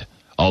hear it.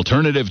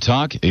 Alternative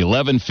Talk,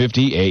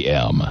 1150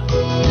 AM.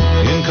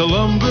 In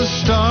Columbus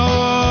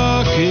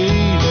Stockade,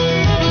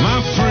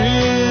 my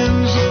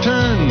friends have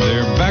turned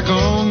their back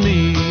on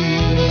me.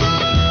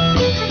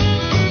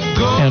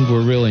 And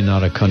we're really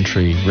not a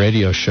country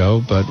radio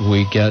show, but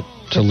we get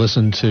to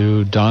listen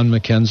to Don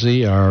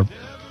McKenzie, our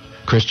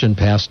Christian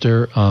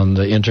pastor, on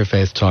the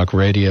Interfaith Talk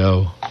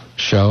radio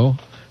show,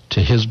 to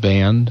his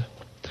band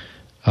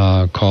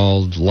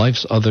called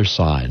Life's Other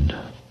Side,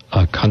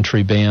 a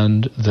country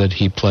band that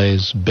he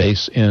plays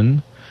bass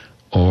in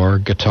or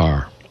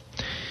guitar.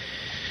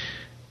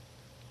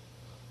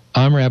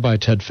 I'm Rabbi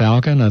Ted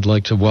Falcon. I'd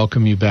like to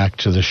welcome you back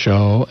to the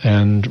show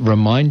and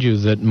remind you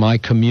that my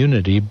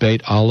community,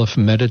 Beit Aleph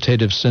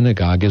Meditative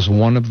Synagogue, is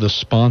one of the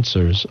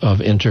sponsors of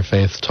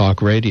Interfaith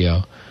Talk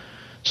Radio.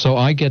 So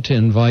I get to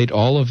invite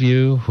all of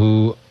you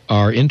who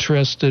are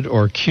interested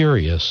or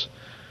curious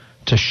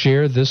to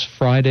share this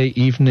Friday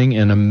evening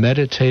in a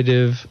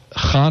meditative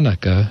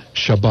Hanukkah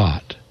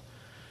Shabbat.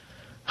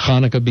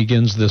 Hanukkah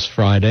begins this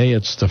Friday.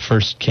 It's the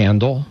first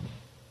candle.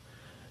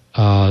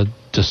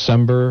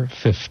 December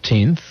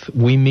 15th.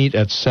 We meet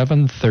at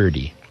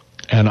 7:30.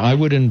 And I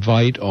would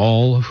invite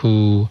all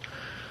who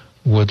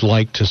would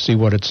like to see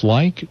what it's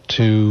like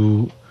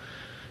to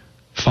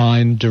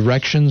find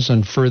directions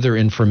and further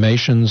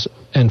information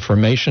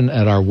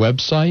at our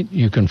website.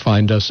 You can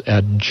find us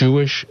at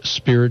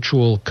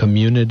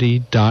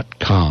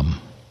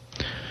jewishspiritualcommunity.com.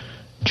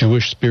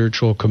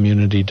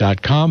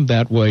 jewishspiritualcommunity.com.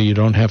 That way you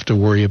don't have to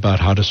worry about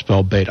how to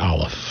spell Beit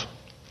Aleph.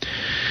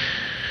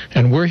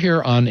 And we're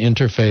here on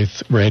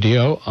Interfaith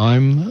Radio.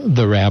 I'm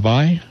the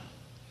rabbi.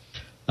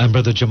 I'm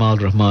Brother Jamal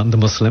Rahman, the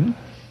Muslim.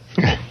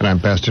 And I'm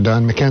Pastor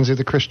Don McKenzie,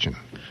 the Christian.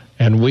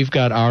 And we've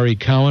got Ari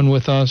Cowan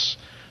with us.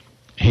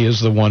 He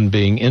is the one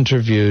being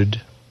interviewed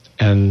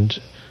and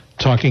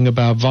talking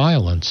about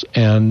violence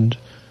and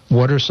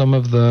what are some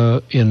of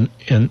the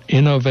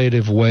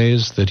innovative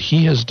ways that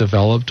he has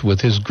developed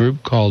with his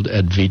group called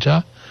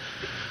Advita,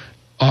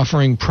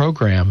 offering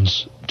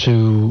programs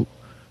to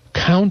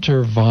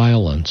counter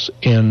violence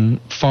in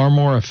far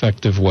more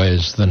effective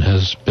ways than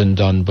has been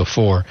done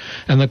before.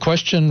 And the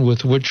question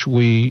with which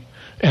we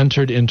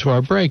entered into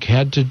our break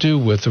had to do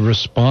with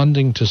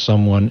responding to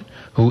someone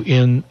who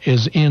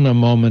is in a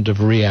moment of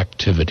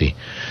reactivity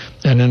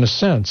and, in a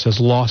sense, has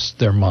lost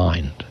their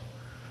mind.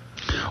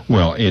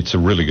 Well, it's a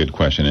really good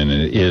question, and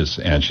it is,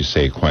 as you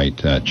say,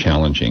 quite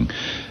challenging.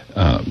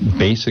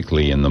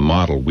 Basically, in the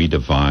model, we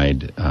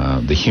divide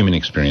the human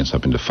experience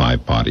up into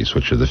 5 bodies,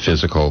 which are the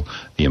physical,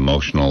 the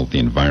emotional, the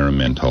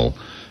environmental,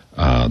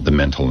 the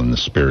mental, and the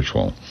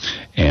spiritual.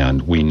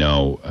 And we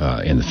know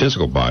in the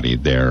physical body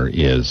there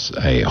is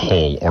a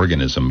whole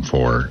organism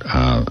for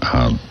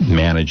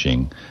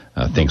managing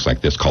things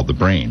like this called the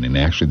brain. And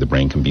actually the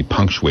brain can be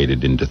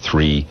punctuated into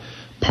 3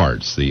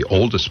 parts. The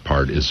oldest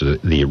part is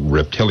the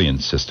reptilian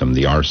system,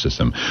 the R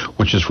system,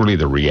 which is really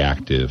the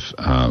reactive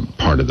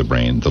part of the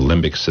brain. The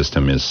limbic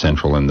system is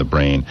central in the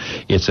brain.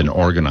 It's an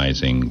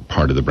organizing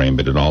part of the brain,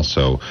 but it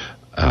also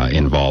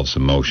involves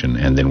emotion.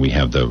 And then we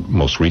have the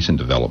most recent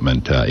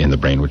development in the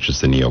brain, which is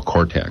the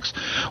neocortex.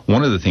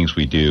 One of the things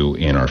we do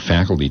in our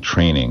faculty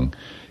training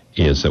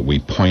is that we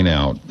point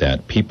out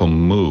that people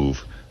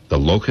move, the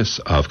locus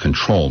of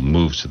control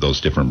moves to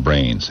those different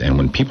brains. And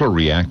when people are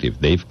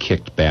reactive, they've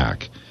kicked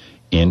back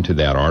into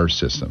that R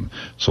system.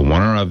 So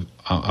one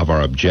of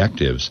our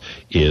objectives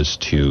is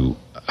to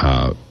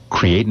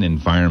create an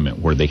environment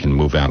where they can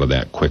move out of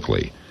that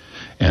quickly.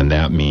 And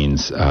that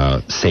means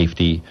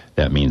safety,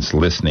 that means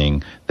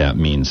listening, that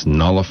means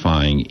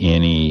nullifying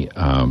any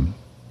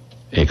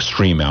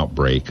extreme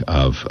outbreak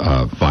of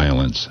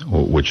violence,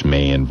 which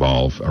may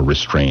involve a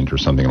restraint or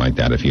something like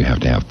that if you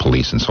have to have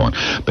police and so on.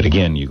 But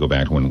again, you go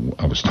back to when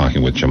I was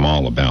talking with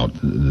Jamal about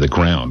the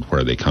ground, where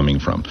are they coming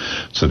from?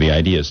 So the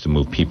idea is to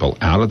move people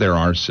out of their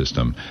R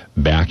system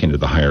back into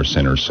the higher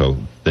center so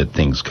that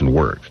things can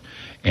work.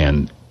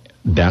 And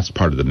that's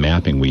part of the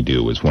mapping we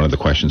do. Is one of the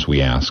questions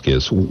we ask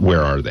is,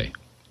 where are they?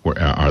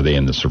 Are they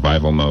in the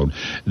survival mode?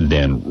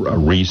 Then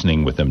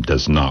reasoning with them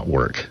does not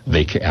work.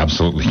 They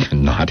absolutely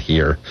cannot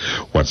hear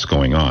what's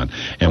going on.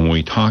 And when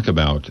we talk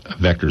about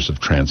vectors of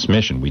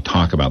transmission, we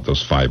talk about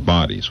those 5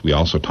 bodies. We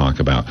also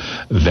talk about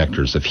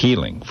vectors of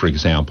healing. For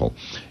example,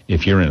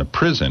 if you're in a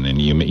prison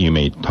and you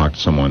may talk to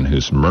someone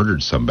who's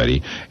murdered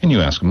somebody, and you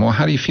ask them, well,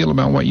 how do you feel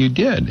about what you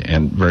did?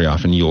 And very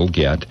often you'll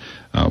get,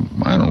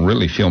 I don't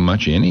really feel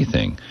much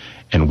anything.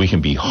 And we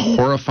can be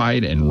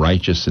horrified and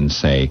righteous and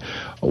say,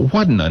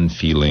 what an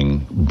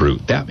unfeeling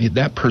brute.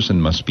 That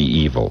person must be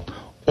evil.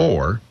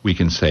 Or we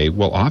can say,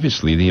 well,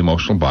 obviously the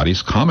emotional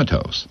body's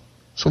comatose.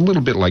 It's a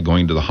little bit like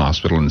going to the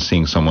hospital and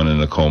seeing someone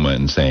in a coma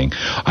and saying,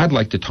 I'd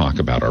like to talk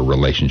about our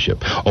relationship.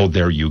 Oh,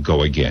 there you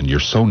go again. You're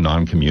so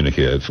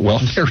non-communicative. Well,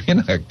 they're in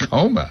a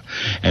coma.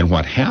 And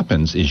what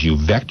happens is you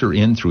vector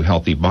in through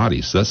healthy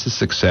bodies. That's the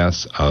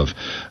success of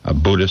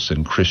Buddhist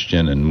and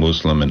Christian and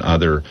Muslim and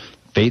other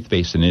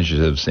faith-based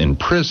initiatives in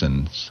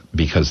prisons,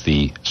 because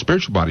the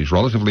spiritual body is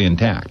relatively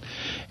intact.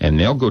 And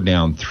they'll go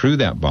down through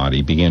that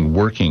body, begin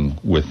working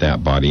with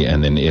that body,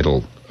 and then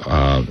it'll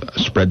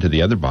spread to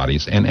the other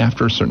bodies. And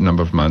after a certain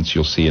number of months,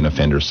 you'll see an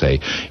offender say,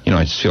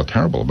 I just feel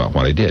terrible about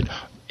what I did.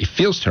 It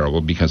feels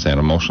terrible because that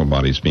emotional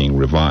body is being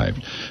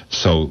revived.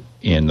 So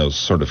in those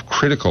sort of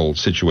critical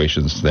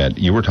situations that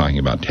you were talking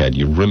about, Ted,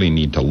 you really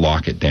need to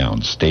lock it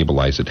down,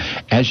 stabilize it,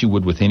 as you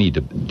would with any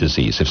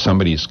disease. If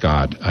somebody's is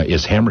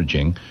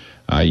hemorrhaging,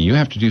 you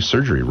have to do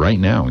surgery right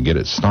now and get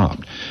it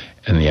stopped.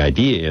 And the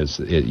idea is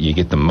you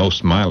get the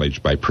most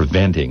mileage by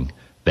preventing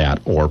that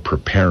or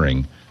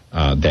preparing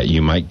that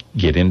you might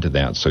get into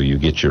that, so you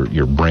get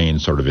your brain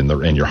sort of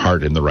and your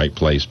heart in the right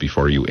place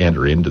before you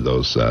enter into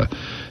those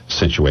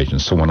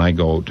situations. So when I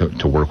go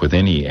to work with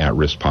any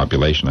at-risk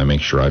population, I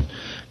make sure I've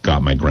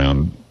got my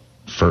ground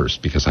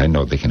first, because I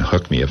know they can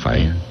hook me if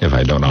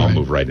I don't. I'll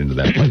move right into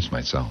that place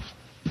myself.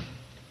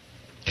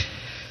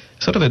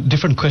 Sort of a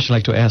different question I'd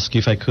like to ask you,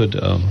 if I could,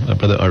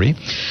 Brother Ari.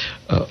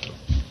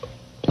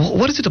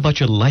 What is it about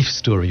your life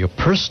story, your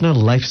personal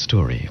life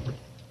story,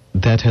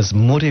 that has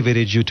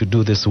motivated you to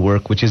do this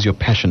work, which is your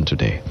passion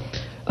today?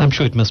 I'm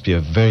sure it must be a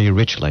very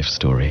rich life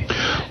story.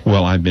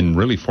 Well, I've been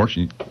really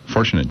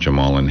fortunate,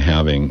 Jamal, in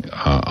having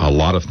a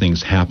lot of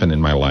things happen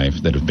in my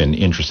life that have been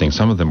interesting.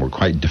 Some of them were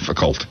quite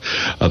difficult.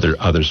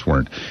 Others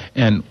weren't.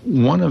 And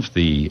one of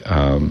the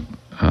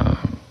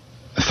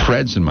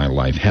threads in my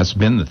life has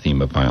been the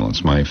theme of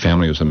violence. My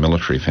family was a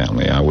military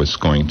family. I was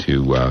going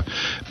to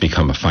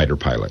become a fighter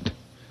pilot.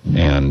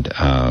 And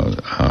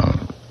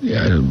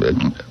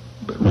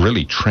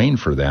really trained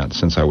for that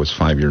since I was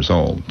 5 years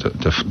old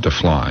to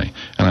fly.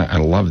 And I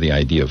love the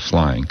idea of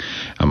flying.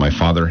 My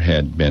father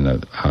had been a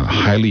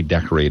highly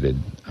decorated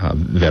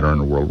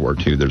veteran of World War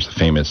II. There's a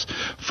famous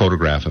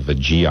photograph of a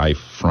GI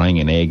frying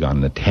an egg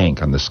on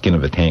the skin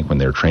of a tank when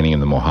they were training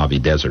in the Mojave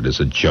Desert as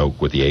a joke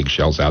with the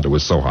eggshells out. It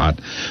was so hot.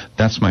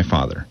 That's my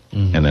father.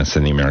 Mm-hmm. And that's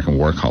in the American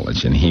War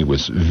College. And he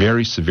was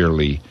very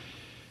severely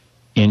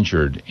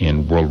injured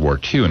in World War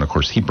II. And of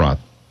course, he brought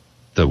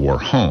the war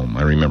home.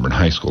 I remember in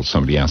high school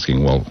somebody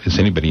asking, well, does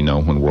anybody know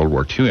when World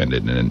War II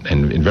ended?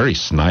 And very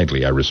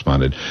snidely I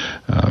responded,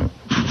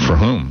 for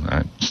whom?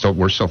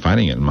 We're still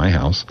fighting it in my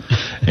house.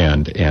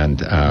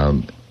 and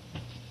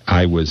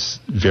I was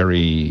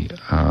very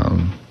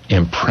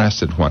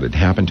impressed at what had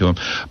happened to him.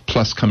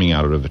 Plus, coming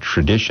out of a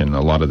tradition,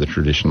 a lot of the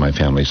tradition of my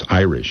family is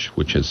Irish,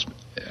 which has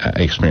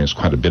experienced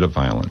quite a bit of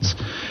violence.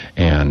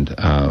 And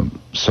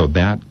so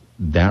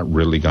that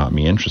really got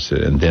me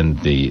interested. And then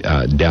the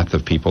death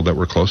of people that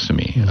were close to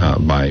me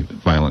by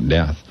violent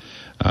death.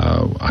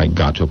 I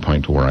got to a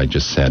point where I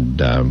just said,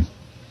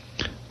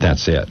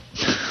 that's it.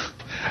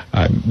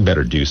 I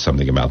better do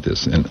something about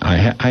this. And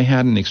I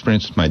had an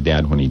experience with my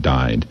dad when he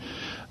died.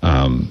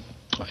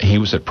 He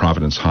was at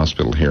Providence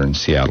Hospital here in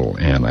Seattle,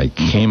 and I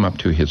came up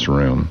to his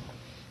room.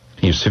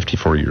 He was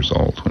 54 years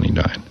old when he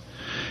died.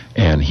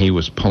 And he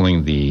was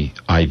pulling the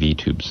IV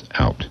tubes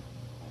out.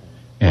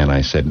 And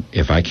I said,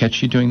 if I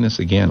catch you doing this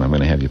again, I'm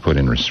going to have you put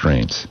in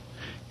restraints.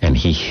 And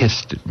he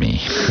hissed at me.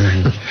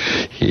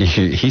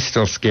 Mm-hmm. he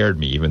still scared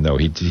me, even though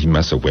he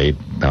must have weighed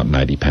about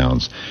 90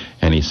 pounds.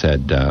 And he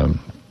said,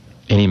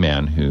 any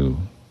man who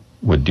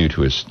would do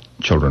to his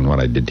children what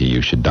I did to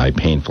you should die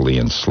painfully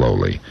and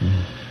slowly.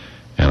 Mm-hmm.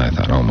 And I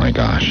thought, oh my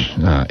gosh.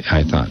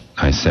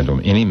 I said to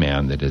him, any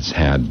man that has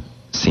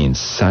seen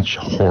such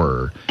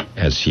horror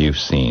as you've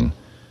seen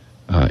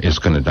is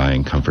going to die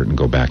in comfort and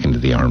go back into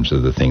the arms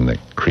of the thing that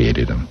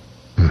created him.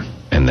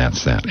 And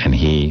that's that. And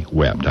he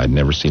wept. I'd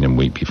never seen him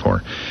weep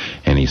before.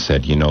 And he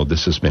said,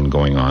 this has been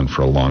going on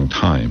for a long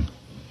time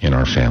in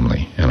our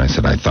family. And I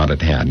said, I thought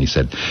it had. And he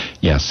said,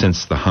 yeah,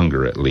 since the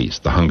hunger at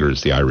least. The hunger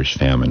is the Irish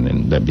famine,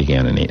 and that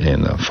began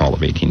in the fall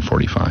of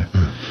 1845.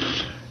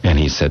 And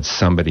he said,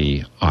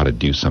 somebody ought to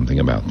do something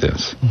about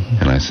this.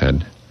 And I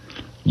said,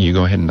 you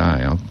go ahead and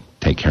die. I'll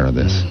take care of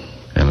this.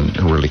 And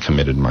really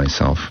committed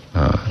myself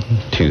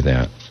to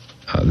that.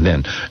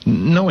 Then,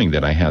 knowing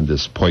that I had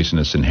this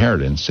poisonous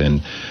inheritance,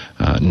 and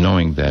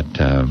knowing that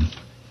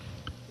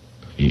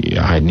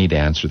I need to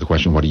answer the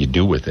question, what do you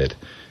do with it?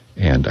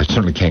 And I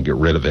certainly can't get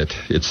rid of it.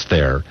 It's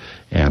there.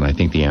 And I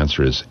think the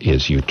answer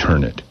is you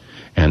turn it.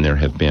 And there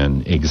have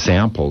been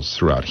examples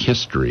throughout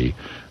history.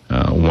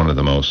 One of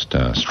the most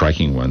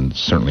striking ones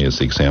certainly is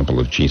the example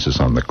of Jesus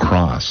on the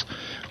cross,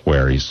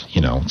 where he's,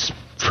 it's a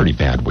pretty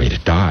bad way to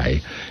die.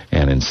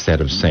 And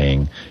instead of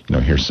saying,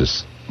 here's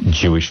this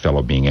Jewish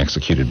fellow being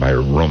executed by a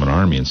Roman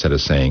army, instead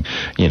of saying,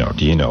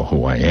 do you know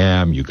who I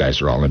am? You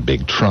guys are all in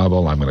big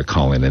trouble. I'm going to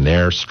call in an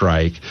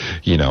airstrike.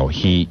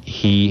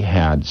 He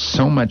had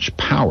so much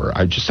power.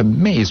 I'm just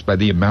amazed by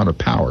the amount of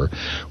power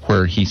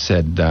where he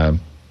said,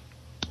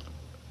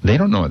 they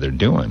don't know what they're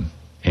doing,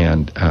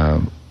 and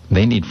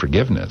they need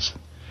forgiveness.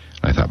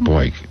 And I thought,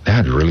 boy,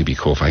 that would really be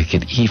cool if I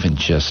could even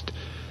just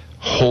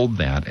hold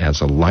that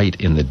as a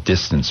light in the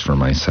distance for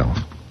myself.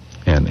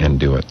 And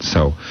do it.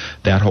 So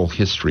that whole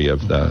history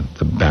of the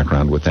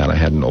background with that, I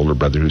had an older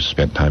brother who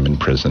spent time in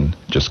prison,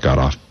 just got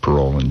off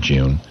parole in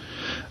June.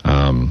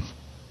 A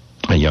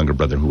younger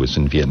brother who was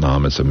in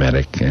Vietnam as a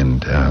medic,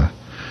 and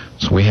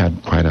so we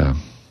had quite a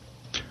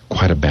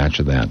batch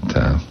of that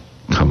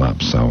come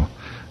up. So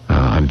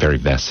I'm very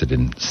vested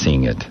in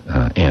seeing it,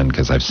 and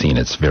because I've seen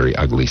its very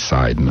ugly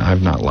side, and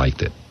I've not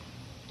liked it.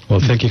 Well,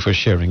 thank you for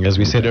sharing. As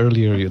we said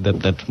earlier,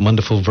 that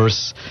wonderful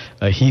verse,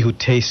 he who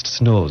tastes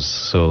knows.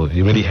 So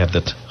you really have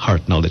that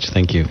heart knowledge.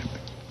 Thank you.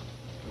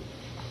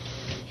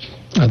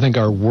 I think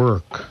our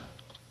work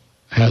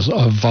has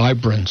a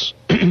vibrance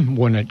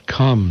when it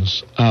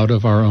comes out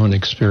of our own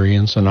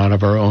experience and out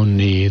of our own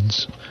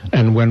needs.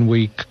 And when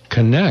we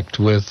connect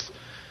with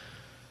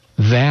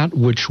that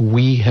which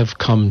we have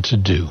come to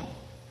do.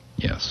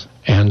 Yes.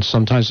 And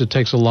sometimes it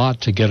takes a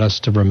lot to get us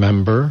to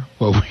remember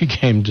what we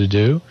came to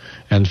do,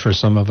 and for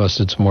some of us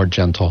it's more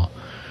gentle.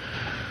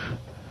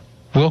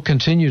 We'll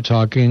continue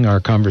our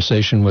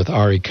conversation with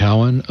Ari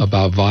Cowan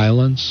about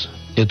violence,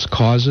 its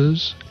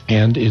causes,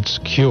 and its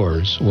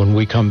cures when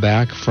we come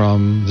back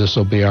from, this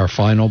will be our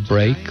final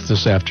break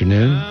this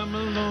afternoon.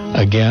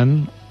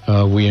 Again,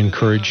 we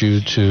encourage you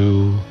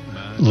to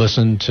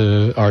listen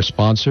to our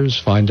sponsors,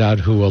 find out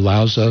who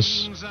allows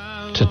us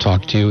to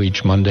talk to you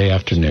each Monday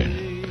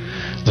afternoon.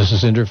 This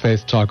is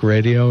Interfaith Talk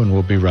Radio, and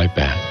we'll be right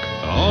back.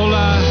 All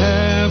I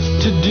have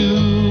to do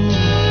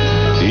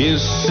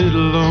is sit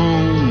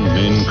alone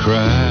and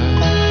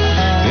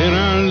cry in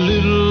our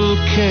little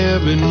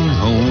cabin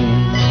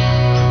home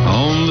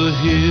on the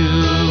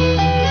hill.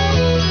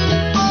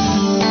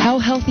 How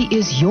healthy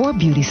is your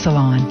beauty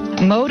salon?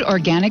 Mode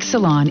Organic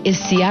Salon is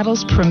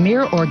Seattle's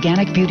premier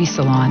organic beauty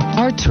salon.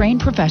 Our trained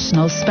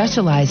professionals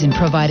specialize in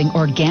providing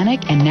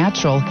organic and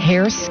natural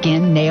hair,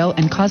 skin, nail,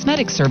 and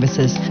cosmetic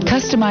services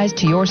customized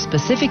to your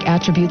specific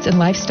attributes and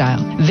lifestyle.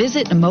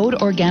 Visit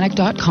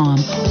modeorganic.com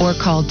or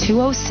call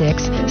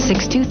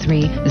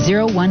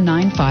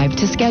 206-623-0195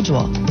 to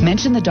schedule.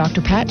 Mention the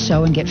Dr. Pat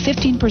Show and get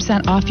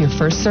 15% off your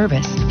first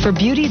service. For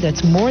beauty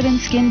that's more than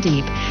skin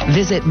deep,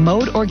 visit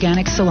Mode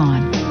Organic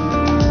Salon.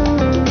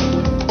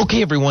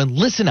 Okay, everyone,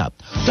 listen up.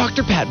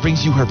 Dr. Pat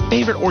brings you her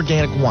favorite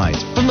organic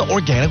wines from the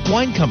Organic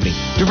Wine Company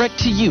direct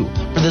to you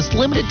for this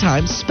limited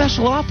time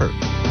special offer.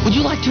 Would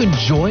you like to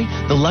enjoy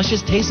the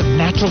luscious taste of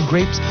natural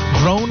grapes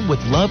grown with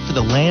love for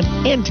the land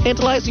and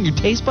tantalizing your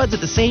taste buds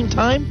at the same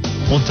time?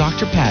 Well,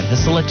 Dr. Pat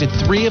has selected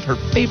 3 of her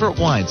favorite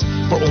wines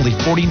for only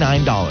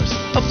 $49,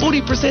 a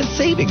 40%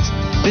 savings.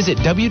 Visit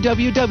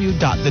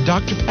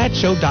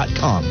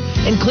www.thedrpatshow.com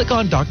and click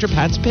on Dr.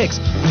 Pat's Picks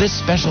for this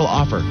special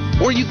offer.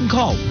 Or you can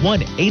call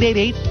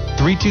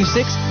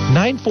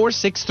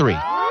 1-888-326-9463.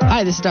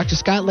 Hi, this is Dr.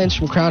 Scott Lynch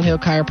from Crown Hill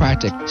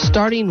Chiropractic.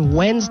 Starting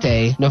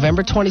Wednesday,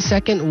 November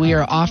 22nd, we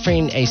are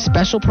offering a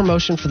special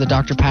promotion for the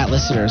Dr. Pat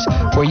listeners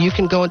where you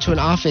can go into an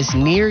office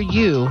near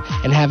you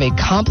and have a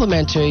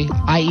complimentary,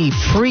 i.e.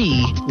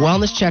 free,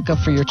 wellness checkup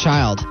for your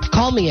child.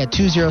 Call me at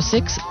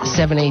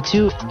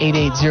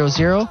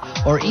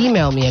 206-782-8800 or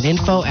email me at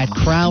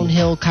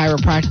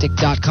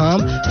info@crownhillchiropractic.com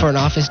for an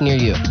office near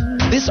you.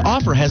 This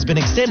offer has been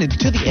extended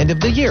to the end of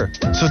the year,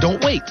 so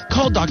don't wait.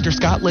 Call Dr.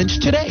 Scott Lynch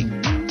today.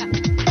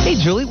 Hey,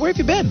 Julie, where have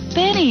you been?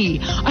 Benny,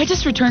 I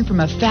just returned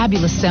from a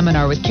fabulous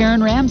seminar with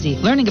Karen Ramsey,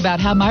 learning about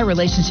how my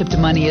relationship to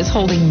money is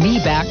holding me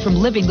back from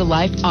living the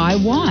life I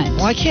want.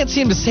 Well, I can't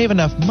seem to save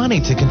enough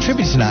money to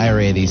contribute to an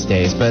IRA these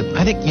days, but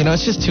I think,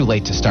 it's just too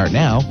late to start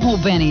now. Well,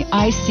 Benny,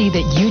 I see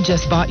that you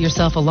just bought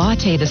yourself a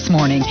latte this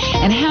morning.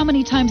 And how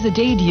many times a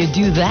day do you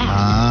do that?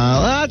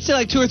 Well, I'd say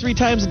like 2 or 3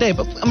 times a day,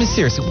 but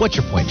seriously, what's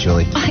your point,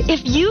 Julie?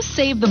 If you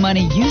save the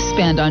money you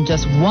spend on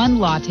just one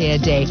latte a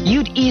day,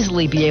 you'd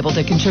easily be able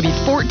to contribute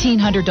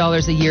 $1,400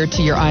 a year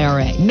to your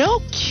IRA. No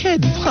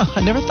kidding.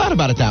 I never thought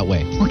about it that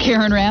way. Well,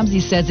 Karen Ramsey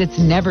says it's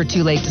never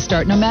too late to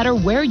start, no matter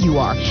where you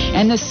are.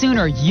 And the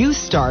sooner you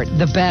start,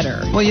 the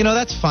better. Well,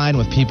 that's fine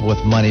with people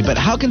with money, but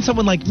how can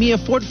someone like me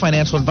afford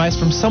financial advice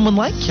from someone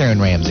like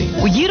Karen Ramsey?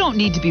 Well, you don't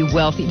need to be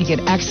wealthy to get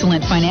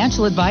excellent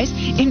financial advice.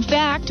 In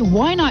fact,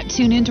 why not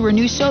tune into her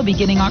new show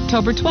beginning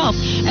October 12th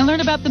and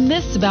learn about the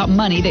myths about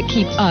money that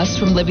keep us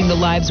from living the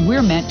lives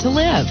we're meant to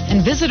live?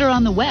 And visit her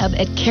on the web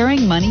at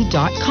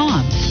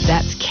caringmoney.com.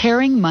 That's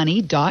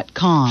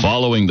caringmoney.com.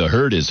 Following the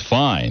herd is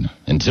fine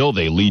until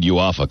they lead you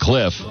off a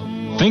cliff.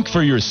 Think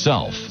for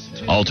yourself.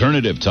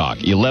 Alternative Talk,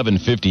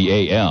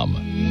 1150 AM.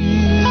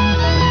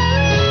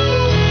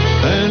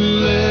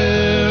 And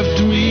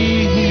left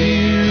me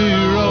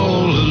here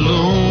all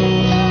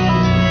alone.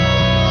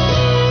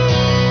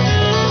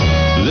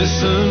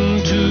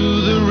 Listen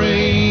to the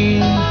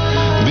rain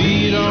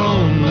beat on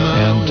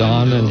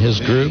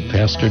group.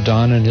 Pastor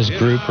Don and his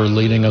group are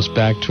leading us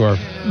back to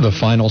the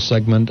final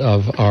segment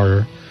of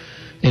our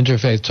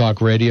Interfaith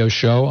Talk radio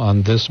show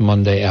on this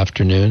Monday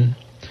afternoon.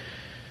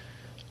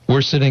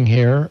 We're sitting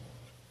here.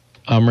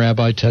 I'm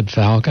Rabbi Ted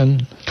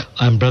Falcon.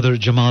 I'm Brother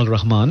Jamal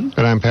Rahman.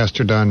 And I'm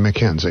Pastor Don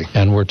McKenzie.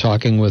 And we're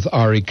talking with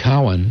Ari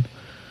Cowan,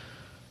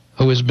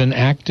 who has been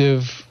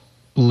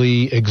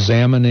actively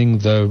examining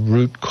the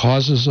root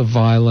causes of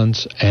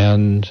violence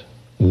and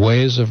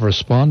ways of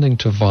responding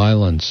to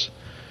violence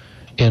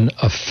in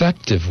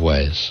effective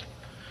ways.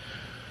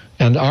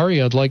 And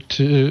Ari, I'd like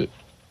to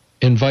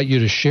invite you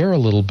to share a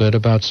little bit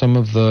about some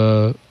of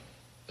the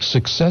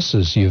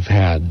successes you've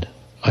had.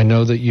 I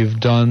know that you've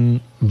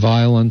done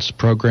violence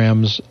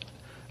programs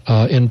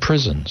in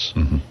prisons.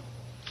 Mm-hmm.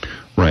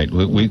 Right.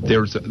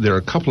 There are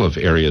a couple of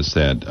areas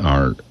that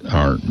are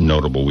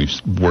notable. We've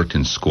worked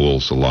in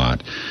schools a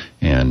lot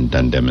and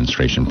done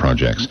demonstration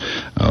projects.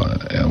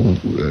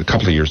 A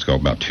couple of years ago,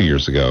 about 2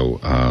 years ago,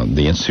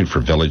 the Institute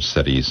for Village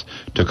Studies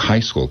took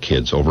high school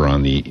kids over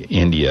on the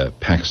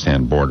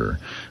India-Pakistan border,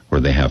 where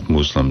they have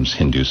Muslims,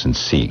 Hindus, and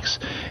Sikhs,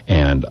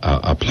 and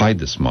applied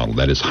this model.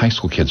 That is, high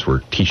school kids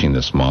were teaching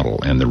this model,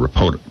 and the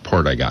report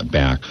I got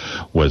back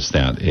was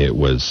that it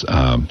was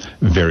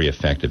very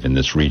effective in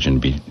this region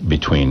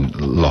between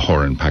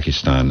Lahore in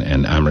Pakistan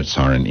and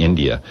Amritsar in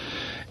India.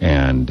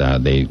 And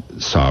they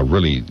saw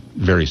really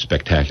very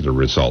spectacular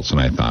results. And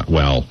I thought,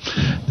 well,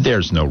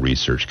 there's no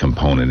research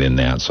component in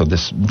that, so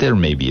there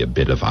may be a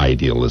bit of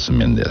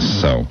idealism in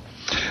this. So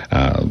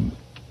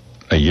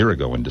a year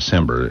ago in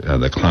December,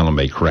 the Clallam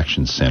Bay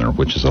Corrections Center,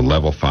 which is a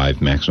level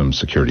 5 maximum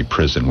security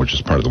prison, which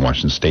is part of the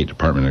Washington State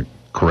Department of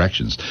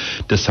Corrections,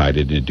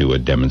 decided to do a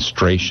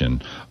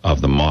demonstration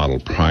of the model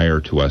prior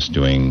to us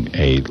doing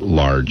a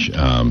large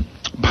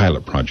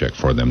pilot project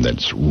for them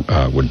that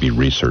would be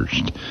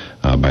researched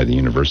by the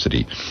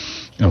university.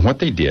 And what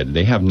they did,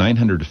 they have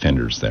 900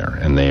 offenders there,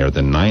 and they are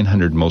the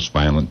 900 most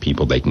violent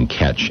people they can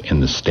catch in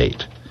the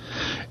state.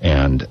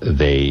 And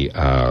they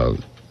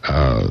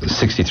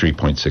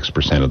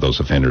 63.6% of those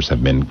offenders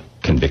have been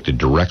convicted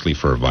directly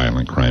for a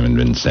violent crime and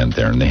been sent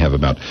there. And they have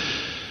about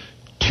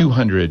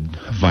 200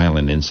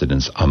 violent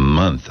incidents a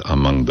month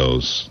among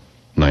those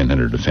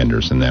 900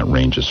 offenders, and that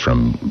ranges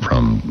from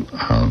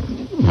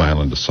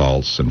violent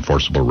assaults and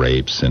forcible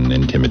rapes and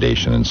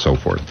intimidation and so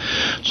forth.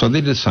 So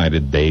they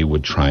decided they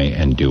would try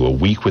and do a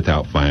week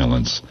without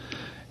violence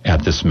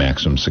at this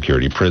maximum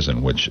security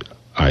prison, which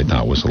I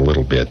thought was a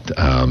little bit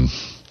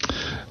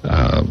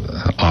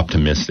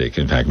optimistic,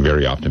 in fact,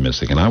 very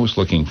optimistic. And I was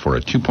looking for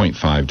a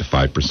 2.5 to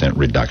 5%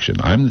 reduction.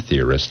 I'm the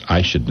theorist.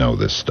 I should know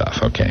this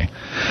stuff, okay?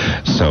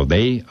 So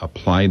they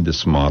applied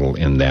this model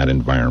in that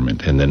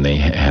environment, and then they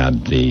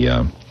had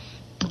the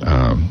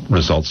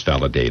results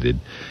validated.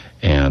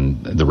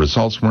 And the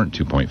results weren't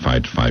 2.5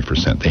 to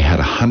 5%. They had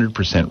a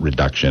 100%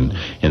 reduction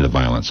in the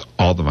violence.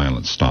 All the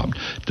violence stopped,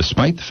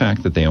 despite the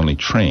fact that they only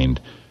trained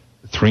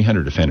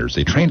 300 offenders.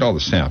 They trained all the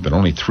staff, but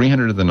only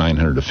 300 of the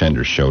 900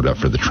 offenders showed up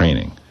for the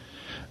training.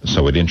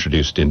 So it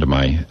introduced into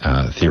my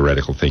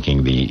theoretical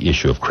thinking the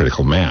issue of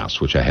critical mass,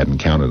 which I hadn't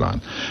counted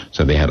on.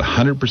 So they had a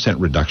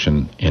 100%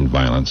 reduction in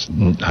violence.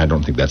 I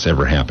don't think that's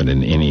ever happened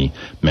in any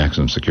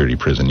maximum security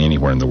prison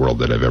anywhere in the world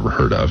that I've ever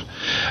heard of.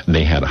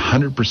 They had a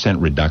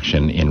 100%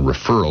 reduction in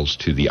referrals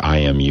to the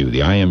IMU. The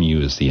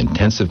IMU is the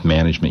Intensive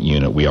Management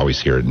Unit. We always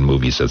hear it in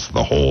movies as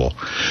the whole,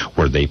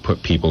 where they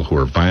put people who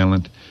are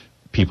violent,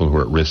 people who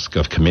are at risk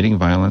of committing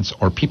violence,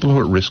 or people who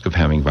are at risk of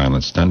having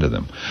violence done to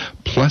them.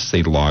 Plus,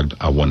 they logged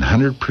a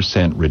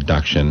 100%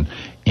 reduction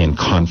in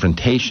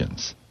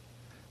confrontations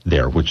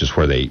there, which is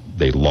where they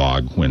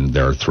log when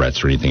there are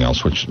threats or anything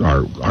else, which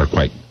are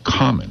quite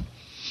common.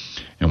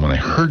 And when I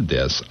heard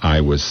this, I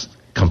was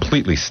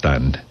completely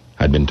stunned.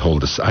 I'd been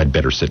told I'd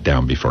better sit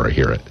down before I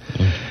hear it.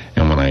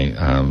 And when I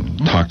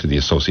talked to the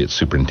associate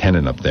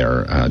superintendent up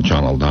there,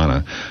 John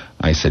Aldana,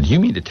 I said, you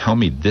mean to tell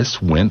me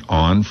this went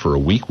on for a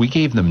week? We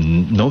gave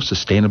them no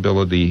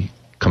sustainability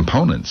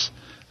components.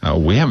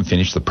 We haven't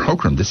finished the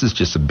program. This is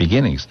just the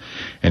beginnings.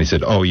 And he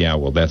said, oh, yeah,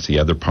 well, that's the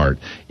other part,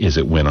 is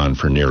it went on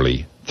for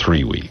nearly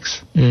 3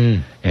 weeks.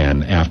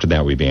 And after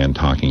that, we began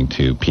talking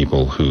to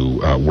people who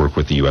work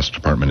with the U.S.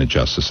 Department of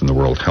Justice and the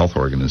World Health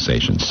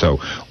Organization. So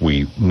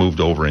we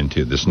moved over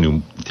into this new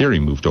theory,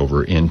 moved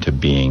over into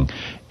being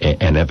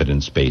an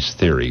evidence-based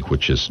theory,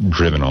 which has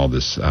driven all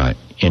this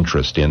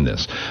interest in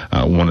this.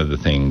 One of the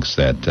things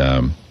that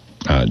John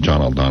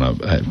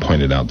Aldana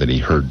pointed out that he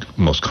heard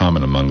most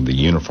common among the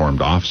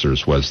uniformed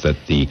officers was that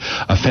the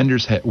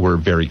offenders were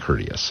very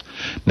courteous.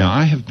 Now,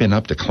 I have been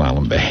up to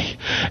Clallam Bay,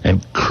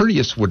 and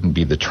courteous wouldn't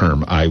be the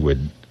term I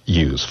would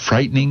use.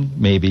 Frightening,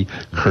 maybe.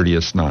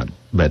 Courteous, not.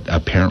 But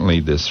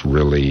apparently this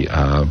really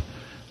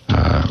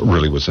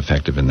was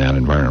effective in that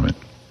environment.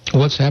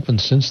 What's happened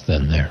since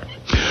then there?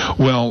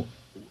 Well,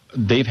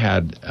 they've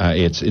had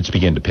it's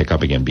beginning to pick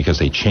up again because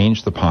they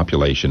changed the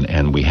population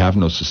and we have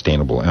no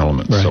sustainable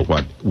elements. Right. So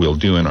what we'll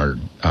do in our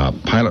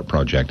pilot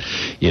project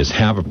is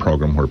have a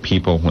program where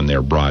people, when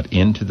they're brought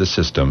into the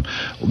system,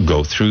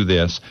 go through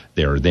this.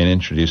 They're then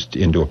introduced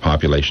into a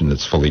population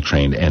that's fully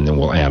trained, and then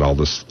we'll add all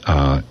this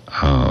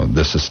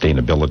the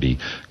sustainability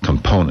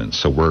components.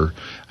 So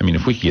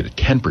if we could get a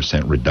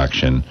 10%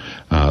 reduction,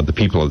 the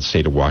people of the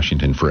state of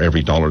Washington, for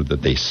every dollar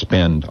that they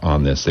spend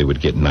on this, they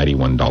would get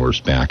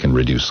 $91 back and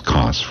reduce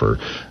costs for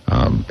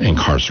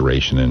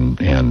incarceration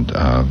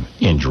and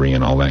injury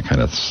and all that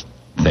kind of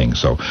thing.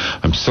 So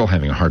I'm still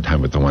having a hard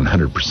time with the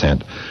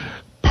 100%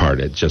 part.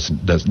 It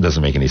just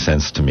doesn't make any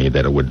sense to me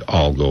that it would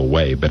all go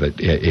away, but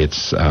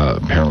it's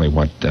apparently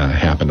what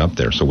happened up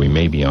there. So we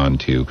may be on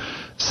to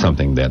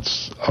something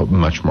that's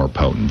much more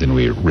potent than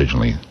we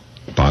originally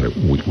thought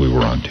we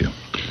were on to.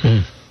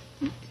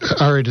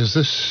 Ari, does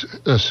this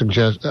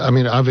suggest,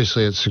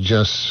 obviously it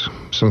suggests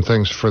some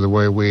things for the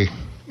way we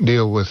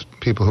deal with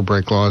people who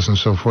break laws and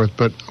so forth,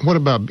 but what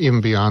about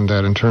even beyond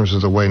that in terms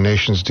of the way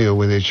nations deal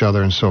with each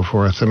other and so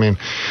forth?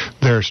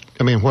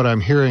 What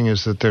I'm hearing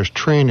is that there's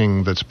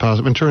training that's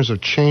possible in terms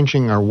of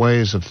changing our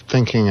ways of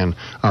thinking and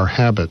our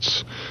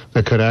habits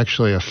that could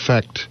actually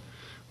affect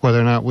whether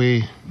or not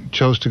we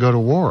chose to go to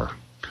war.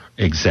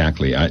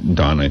 Exactly.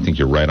 Don, I think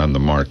you're right on the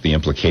mark. The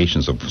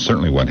implications of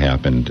certainly what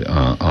happened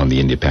on the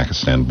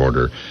India-Pakistan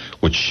border,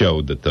 which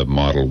showed that the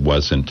model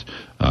wasn't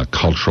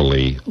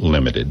culturally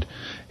limited.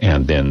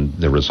 And then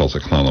the results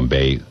at Clallam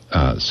Bay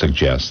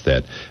suggest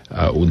that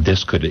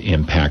this could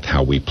impact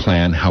how we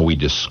plan, how we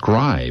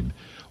describe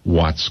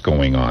what's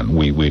going on.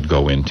 We'd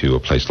go into a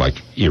place like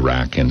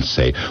Iraq and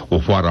say,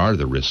 well, what are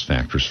the risk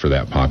factors for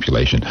that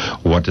population?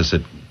 What does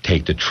it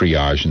take to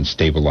triage and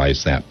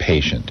stabilize that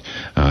patient?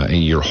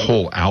 Your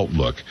whole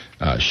outlook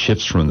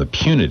shifts from the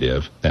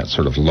punitive, that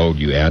sort of load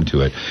you add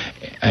to it,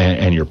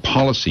 and your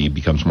policy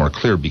becomes more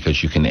clear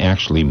because you can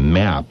actually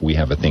map. We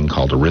have a thing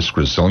called a risk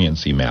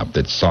resiliency map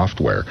that's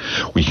software.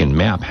 We can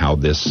map how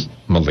this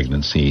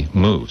malignancy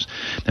moves.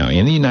 Now,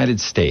 in the United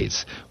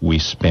States, we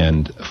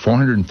spend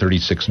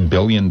 $436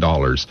 billion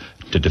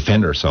to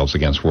defend ourselves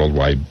against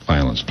worldwide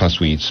violence. Plus,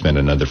 we spend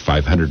another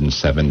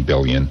 $507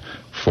 billion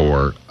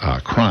for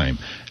crime.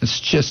 This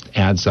just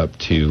adds up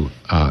to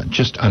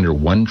just under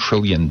 $1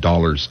 trillion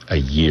a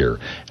year.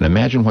 And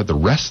imagine what the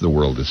rest of the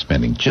world is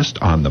spending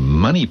just on the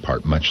money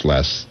part, much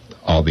less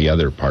all the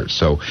other parts.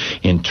 So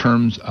in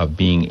terms of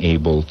being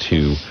able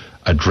to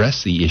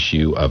address the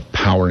issue of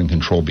power and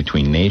control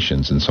between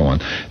nations and so on,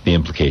 the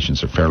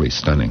implications are fairly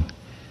stunning.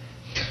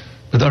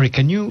 But Ari,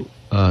 can you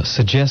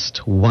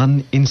suggest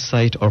one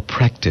insight or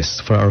practice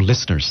for our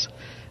listeners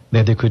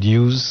that they could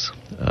use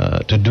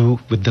to do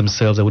with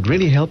themselves that would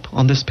really help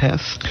on this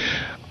path?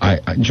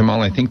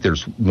 Jamal, I think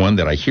there's one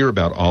that I hear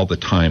about all the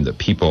time that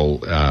people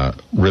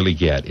really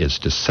get is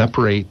to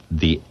separate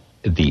the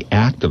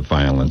act of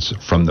violence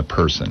from the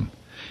person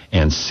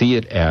and see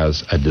it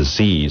as a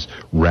disease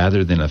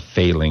rather than a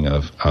failing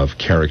of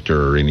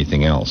character or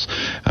anything else.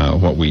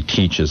 What we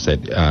teach is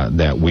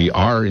that we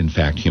are, in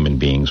fact, human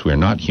beings. We're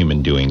not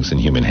human doings and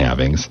human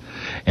havings.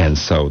 And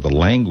so the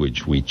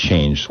language we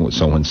change,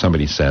 so when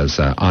somebody says,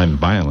 I'm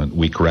violent,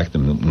 we correct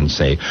them and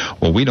say,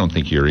 well, we don't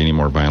think you're any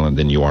more violent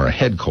than you are a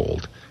head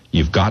cold.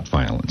 You've got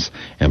violence.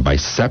 And by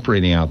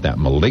separating out that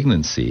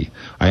malignancy,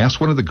 I asked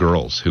one of the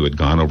girls who had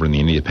gone over in the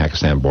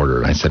India-Pakistan border,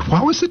 and I said,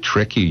 what was the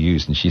trick you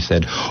used? And she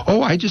said,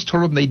 I just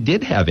told them they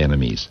did have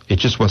enemies. It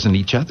just wasn't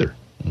each other.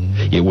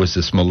 Mm-hmm. It was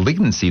this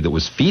malignancy that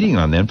was feeding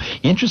on them.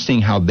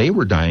 Interesting how they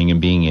were dying and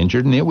being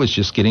injured, and it was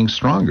just getting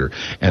stronger.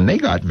 And they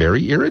got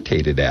very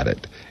irritated at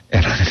it.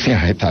 And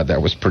I thought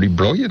that was pretty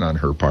brilliant on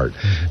her part.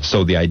 Mm-hmm.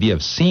 So the idea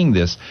of seeing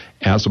this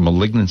as a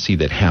malignancy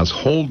that has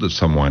hold of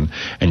someone,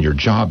 and your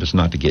job is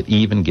not to get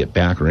even, get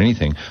back, or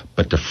anything,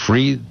 but to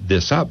free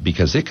this up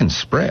because it can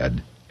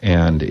spread.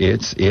 And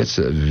it's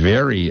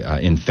very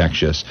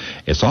infectious.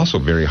 It's also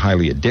very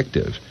highly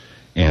addictive.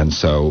 And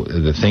so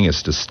the thing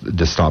is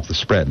to stop the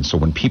spread. And so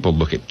when people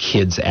look at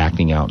kids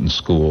acting out in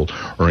school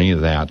or any of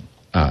that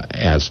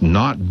as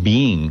not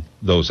being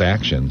those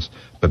actions,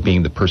 but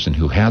being the person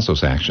who has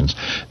those actions,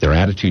 their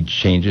attitude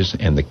changes.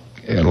 And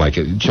like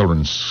children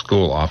in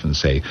school often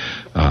say,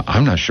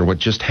 I'm not sure what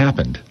just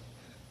happened,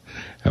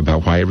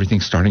 about why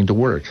everything's starting to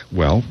work.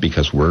 Well,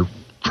 because we're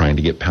trying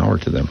to get power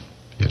to them.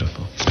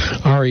 Beautiful.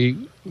 Ari,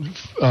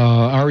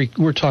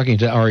 we're talking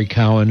to Ari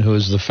Cowan, who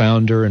is the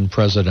founder and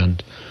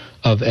president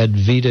of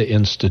Advita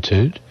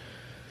Institute,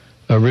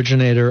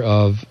 originator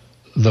of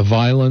the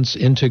Violence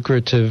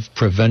Integrative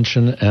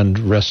Prevention and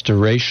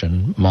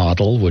Restoration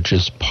Model, which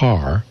is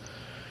PAR,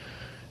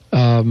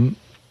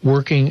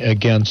 working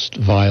against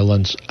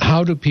violence.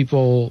 How do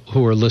people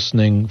who are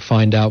listening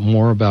find out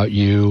more about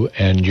you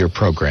and your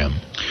program?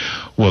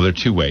 Well, there are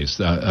two ways.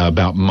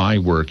 About my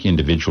work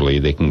individually,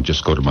 they can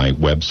just go to my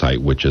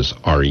website, which is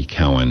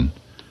aricowan.com.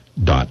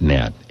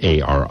 .net,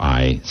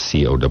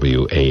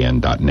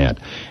 ARICOWAN.net.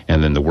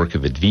 And then the work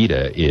of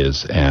Edvita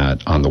is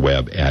on the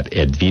web at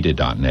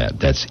edvita.net.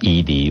 That's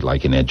ED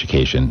like in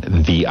education,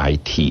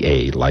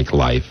 VITA like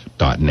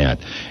life.net.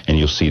 And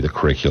you'll see the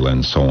curricula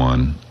and so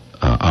on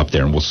up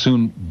there. And we'll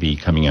soon be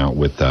coming out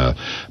with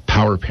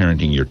Power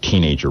Parenting Your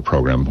Teenager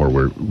program,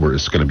 where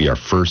it's going to be our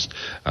first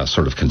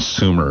sort of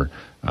consumer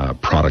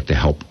product to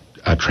help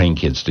train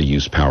kids to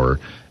use power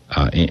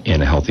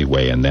in a healthy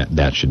way, and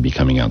that should be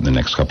coming out in the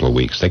next couple of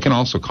weeks. They can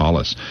also call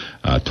us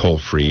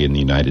toll-free in the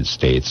United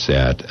States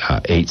at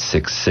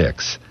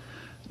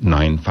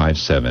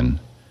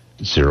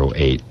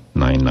 866-957-0899.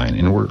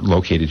 And we're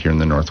located here in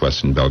the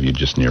Northwest in Bellevue,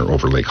 just near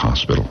Overlake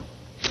Hospital.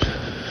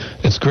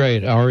 It's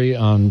great. Ari,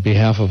 on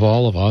behalf of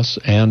all of us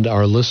and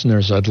our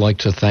listeners, I'd like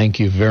to thank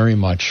you very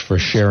much for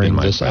sharing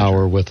this pleasure.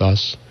 Hour with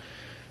us.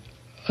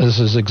 This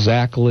is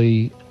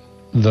exactly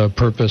the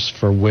purpose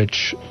for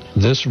which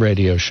this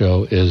radio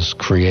show is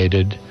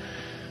created.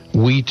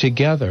 We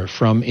together,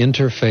 from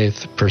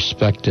interfaith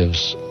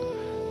perspectives,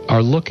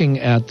 are looking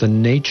at the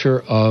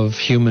nature of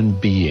human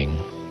being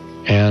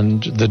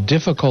and the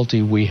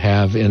difficulty we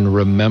have in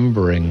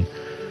remembering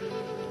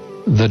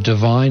the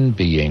divine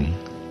being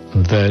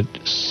that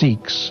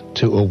seeks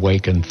to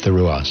awaken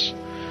through us.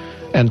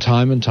 And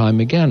time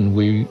again,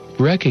 we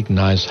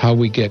recognize how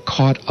we get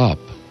caught up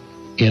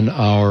in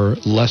our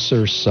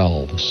lesser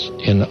selves,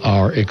 in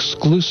our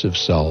exclusive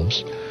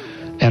selves,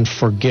 and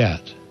forget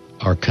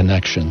our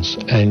connections.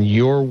 And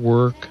your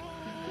work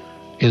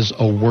is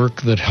a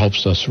work that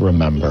helps us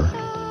remember,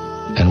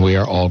 and we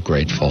are all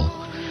grateful.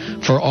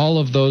 For all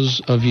of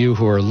those of you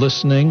who are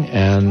listening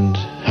and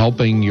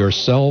helping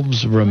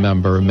yourselves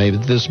remember, may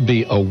this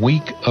be a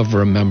week of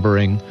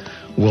remembering.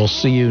 We'll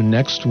see you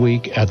next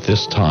week at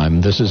this time.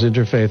 This is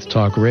Interfaith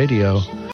Talk Radio.